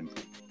time.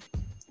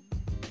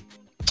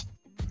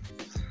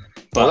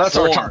 Well, that's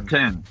Horn, our top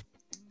 10.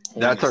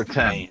 That's our 10.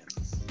 Man.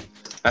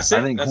 That's it.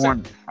 I think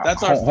Horn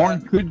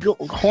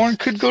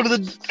could go to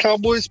the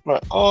Cowboys,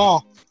 but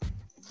I'm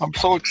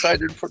so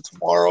excited for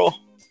tomorrow.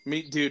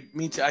 Me too.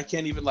 I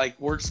can't even,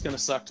 work's gonna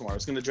suck tomorrow.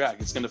 It's gonna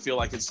drag. It's gonna feel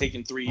like it's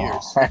taken 3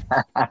 years.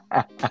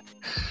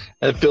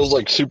 It feels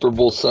like Super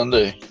Bowl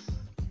Sunday,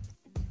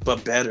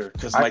 but better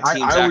because my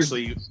team's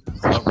actually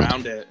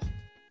around it.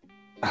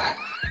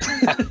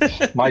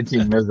 My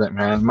team isn't,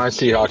 man. My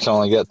Seahawks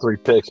only get 3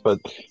 picks, but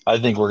I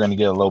think we're going to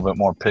get a little bit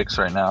more picks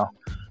right now.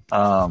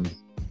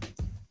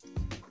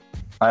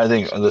 I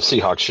think the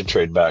Seahawks should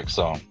trade back,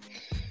 so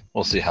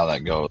we'll see how that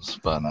goes.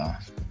 But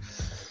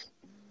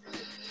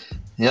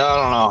yeah, I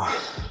don't know.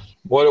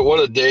 What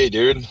a day,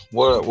 dude!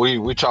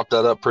 We chopped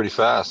that up pretty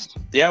fast.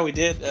 Yeah, we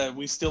did.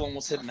 We still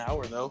almost hit an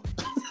hour though.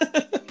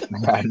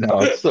 I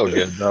know, it's still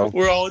good though.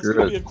 It's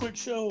gonna be a quick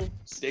show.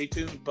 Stay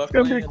tuned,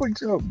 Buckland. It's gonna be a quick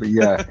show, but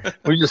yeah,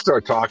 we just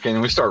start talking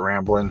and we start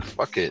rambling.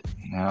 Fuck it,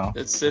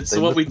 It's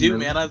what we do,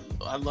 man.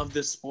 I love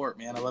this sport,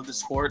 man. I love this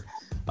sport.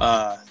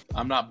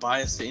 I'm not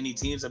biased to any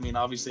teams. I mean,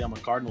 obviously, I'm a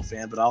Cardinal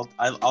fan, but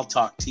I'll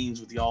talk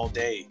teams with you all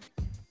day.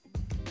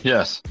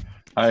 Yes,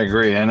 I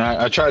agree, and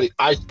I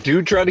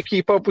do try to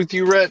keep up with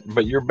you, Rhett.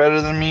 But you're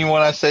better than me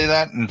when I say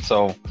that, and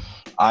so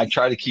I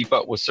try to keep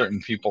up with certain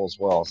people as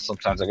well.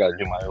 Sometimes I got to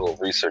do my little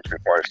research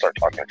before I start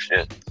talking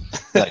shit.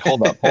 Like,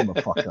 hold the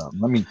fuck up.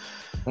 Let me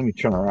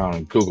turn around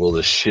and Google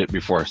this shit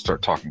before I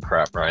start talking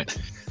crap, right?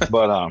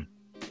 But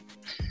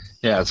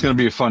yeah, it's gonna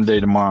be a fun day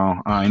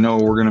tomorrow. I know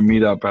we're gonna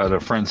meet up at a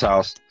friend's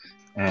house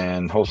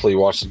and hopefully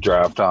watch the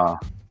draft.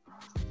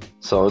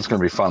 So it's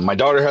gonna be fun. My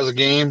daughter has a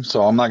game,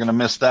 so I'm not gonna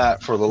miss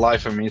that for the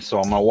life of me. So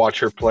I'm gonna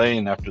watch her play,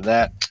 and after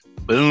that,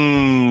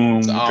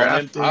 boom,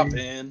 draft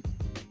popping.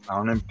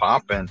 On and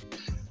popping.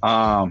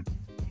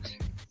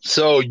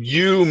 So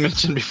you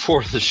mentioned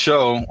before the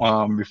show,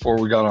 before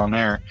we got on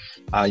air,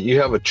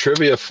 you have a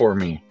trivia for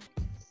me.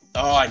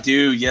 Oh, I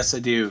do. Yes, I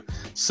do.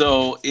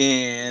 So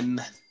in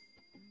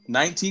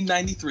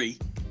 1993.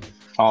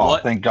 Oh,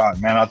 thank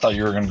God, man. I thought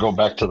you were going to go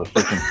back to the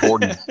freaking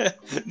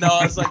 40s. No,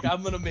 I was like,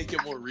 I'm going to make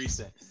it more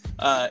recent.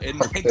 In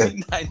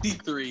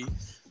 1993,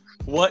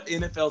 what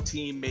NFL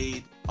team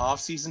made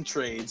offseason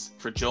trades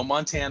for Joe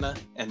Montana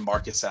and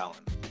Marcus Allen?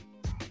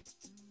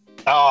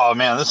 Oh,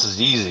 man, this is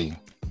easy.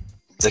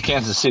 The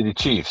Kansas City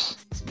Chiefs.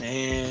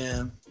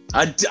 Man,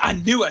 I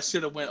knew I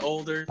should have went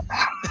older.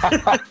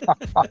 That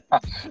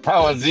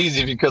one's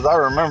easy because I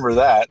remember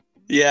that.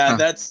 Yeah,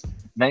 that's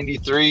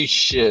 93.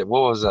 Shit,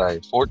 what was I?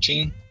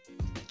 14?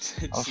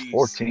 I was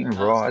 14,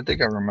 bro. I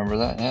think I remember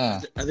that.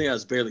 Yeah. I think I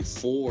was barely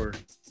 4.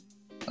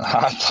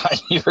 I thought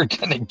you were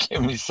gonna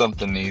give me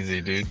something easy,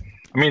 dude.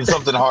 I mean,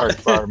 something hard.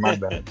 Sorry, my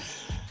bad.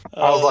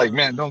 I was like,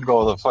 man, don't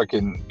go the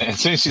fucking. As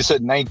soon as you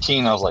said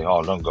 19, I was like,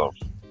 oh, don't go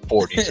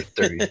 40s or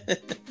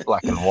 30s,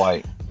 black and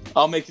white.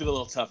 I'll make it a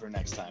little tougher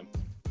next time.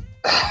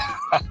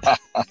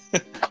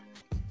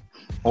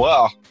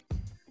 Well,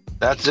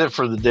 that's it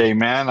for the day,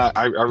 man.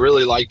 I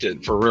really liked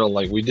it, for real.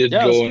 Like, we did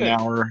go an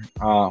hour,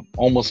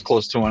 almost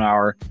close to an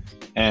hour,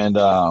 and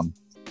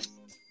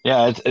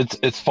yeah,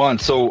 it's fun.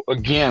 So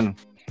again,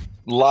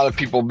 a lot of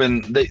people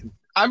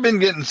I've been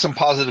getting some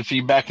positive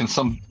feedback and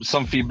some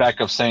feedback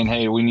of saying,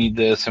 hey, we need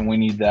this and we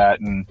need that,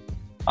 and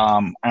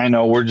I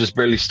know we're just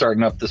barely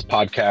starting up this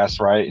podcast,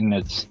 right? And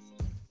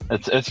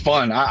it's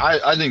fun.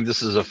 I think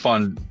this is a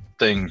fun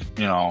thing,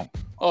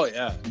 Oh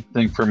yeah.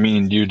 thing for me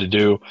and you to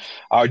do.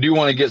 I do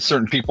want to get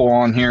certain people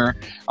on here,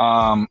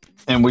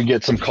 and we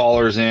get some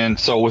callers in.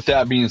 So with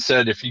that being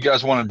said, if you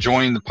guys want to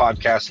join the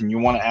podcast and you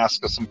want to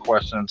ask us some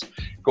questions,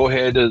 go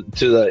ahead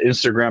to the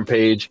Instagram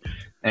page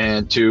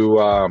and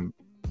to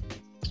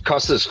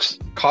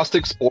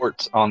Caustic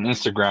Sports on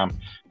Instagram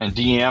and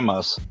DM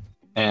us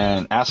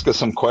and ask us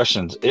some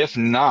questions. If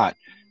not,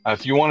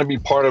 if you want to be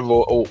part of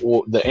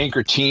the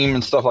Anchor team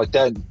and stuff like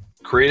that,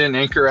 create an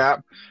Anchor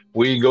app.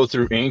 We go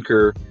through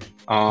Anchor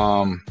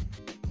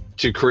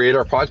to create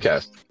our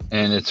podcast,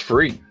 and it's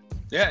free.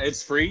 Yeah,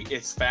 it's free.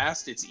 It's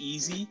fast. It's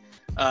easy.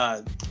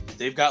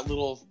 They've got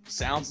little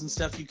sounds and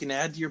stuff you can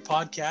add to your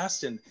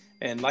podcast.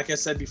 And like I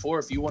said before,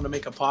 if you want to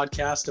make a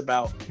podcast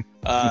about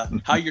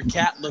how your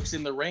cat looks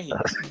in the rain,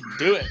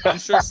 do it. I'm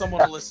sure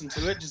someone will listen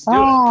to it. Just do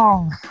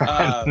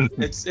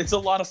it. It's a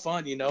lot of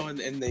fun,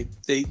 and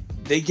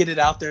they get it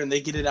out there, and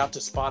they get it out to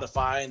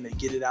Spotify, and they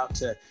get it out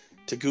to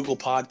Google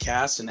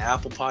Podcasts and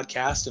Apple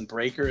Podcasts and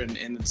Breaker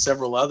and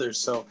several others.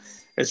 So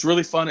it's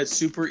really fun. It's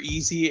super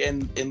easy.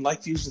 And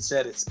like Fusion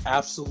said, it's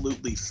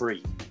absolutely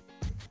free.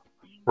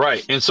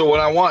 Right. And so what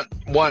I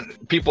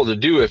want people to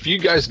do, if you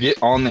guys get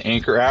on the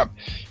Anchor app,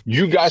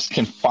 you guys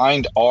can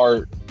find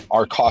our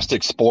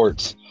Caustic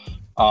Sports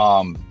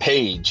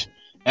page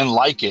and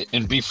like it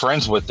and be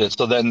friends with it.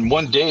 So then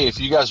one day, if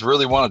you guys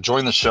really want to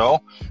join the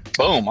show,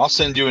 boom, I'll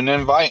send you an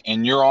invite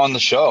and you're on the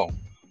show.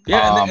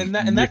 Yeah, and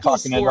that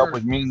goes talking it up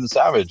with me and the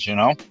Savage,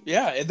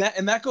 Yeah,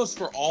 and that goes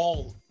for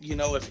all.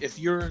 If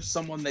you're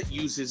someone that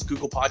uses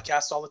Google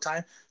Podcasts all the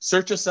time,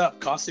 search us up,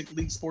 Caustic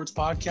League Sports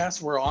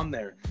Podcast. We're on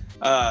there.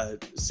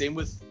 Same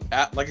with,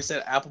 like I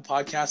said, Apple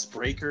Podcasts,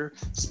 Breaker,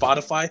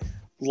 Spotify.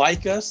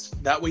 Like us.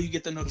 That way you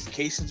get the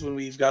notifications when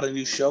we've got a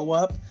new show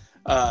up.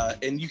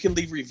 And you can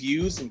leave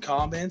reviews and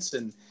comments.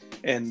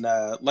 And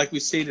like we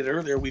stated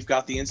earlier, we've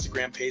got the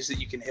Instagram page that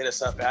you can hit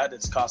us up at.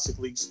 It's Caustic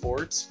League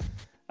Sports.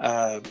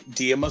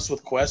 DM us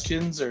with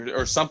questions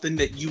or something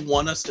that you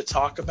want us to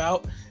talk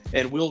about,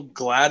 and we'll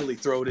gladly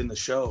throw it in the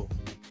show.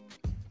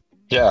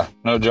 Yeah,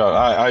 no joke.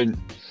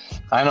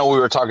 I know we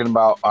were talking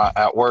about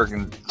at work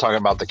and talking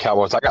about the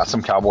Cowboys. I got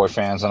some Cowboy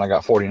fans and I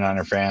got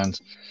 49er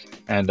fans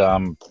and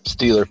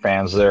Steeler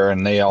fans there,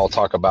 and they all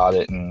talk about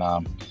it. And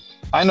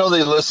I know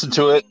they listen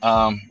to it,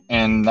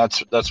 and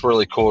that's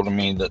really cool to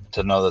me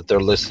to know that they're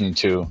listening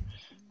to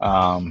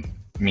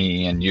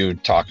me and you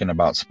talking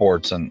about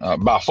sports and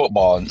about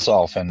football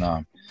itself.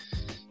 And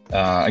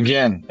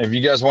again, if you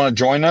guys want to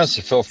join us,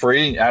 feel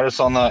free, add us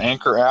on the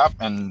Anchor app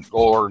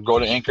or go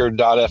to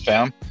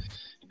anchor.fm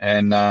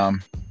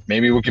and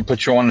maybe we can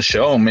put you on the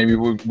show. Maybe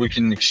we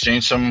can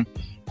exchange some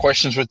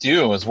questions with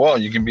you as well.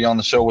 You can be on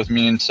the show with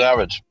me and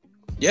Savage.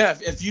 Yeah,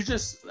 if you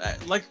just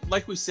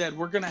like we said,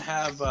 we're gonna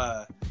have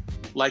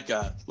like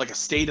a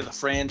state of the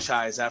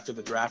franchise after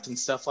the draft and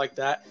stuff like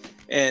that.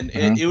 And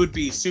it would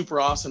be super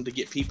awesome to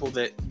get people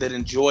that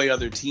enjoy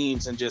other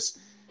teams and just,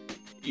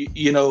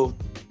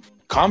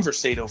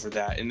 conversate over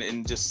that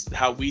and just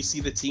how we see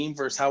the team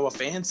versus how a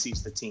fan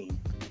sees the team.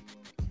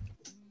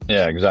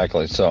 Yeah,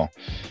 exactly. So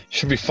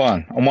should be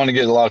fun. I want to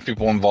get a lot of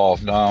people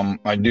involved. I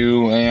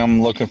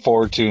am looking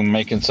forward to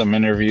making some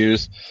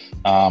interviews.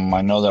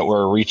 I know that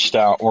we're reaching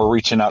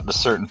out to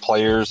certain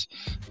players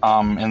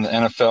in the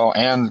NFL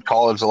and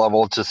college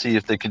level to see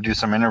if they could do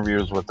some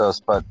interviews with us,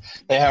 but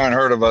they haven't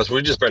heard of us.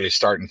 We're just barely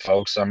starting,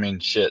 folks. I mean,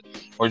 shit,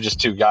 we're just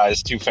two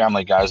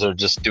family guys that are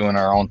just doing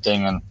our own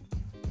thing and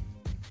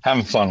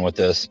having fun with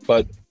this.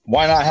 But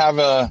why not have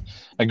a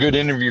good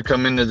interview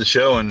come into the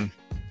show and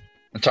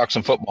talk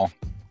some football?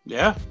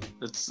 Yeah,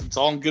 it's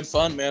all in good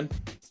fun, man.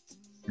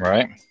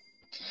 Right.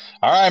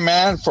 All right,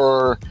 man.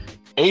 For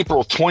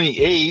April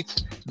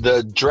 28th,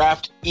 the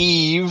draft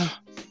eve,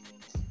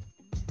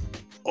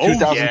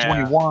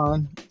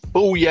 2021.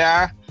 Oh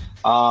yeah.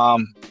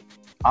 I'm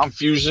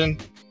Fusion,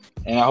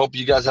 and I hope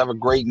you guys have a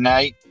great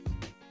night.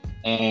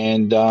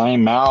 And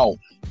I'm out.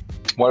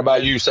 What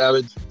about you,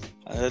 Savage?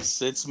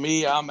 It's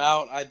me. I'm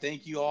out. I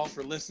thank you all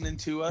for listening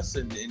to us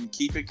and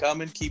keep it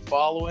coming. Keep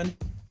following.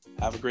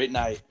 Have a great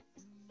night.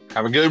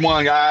 Have a good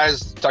one,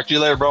 guys. Talk to you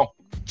later, bro.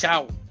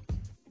 Ciao.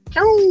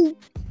 Ciao.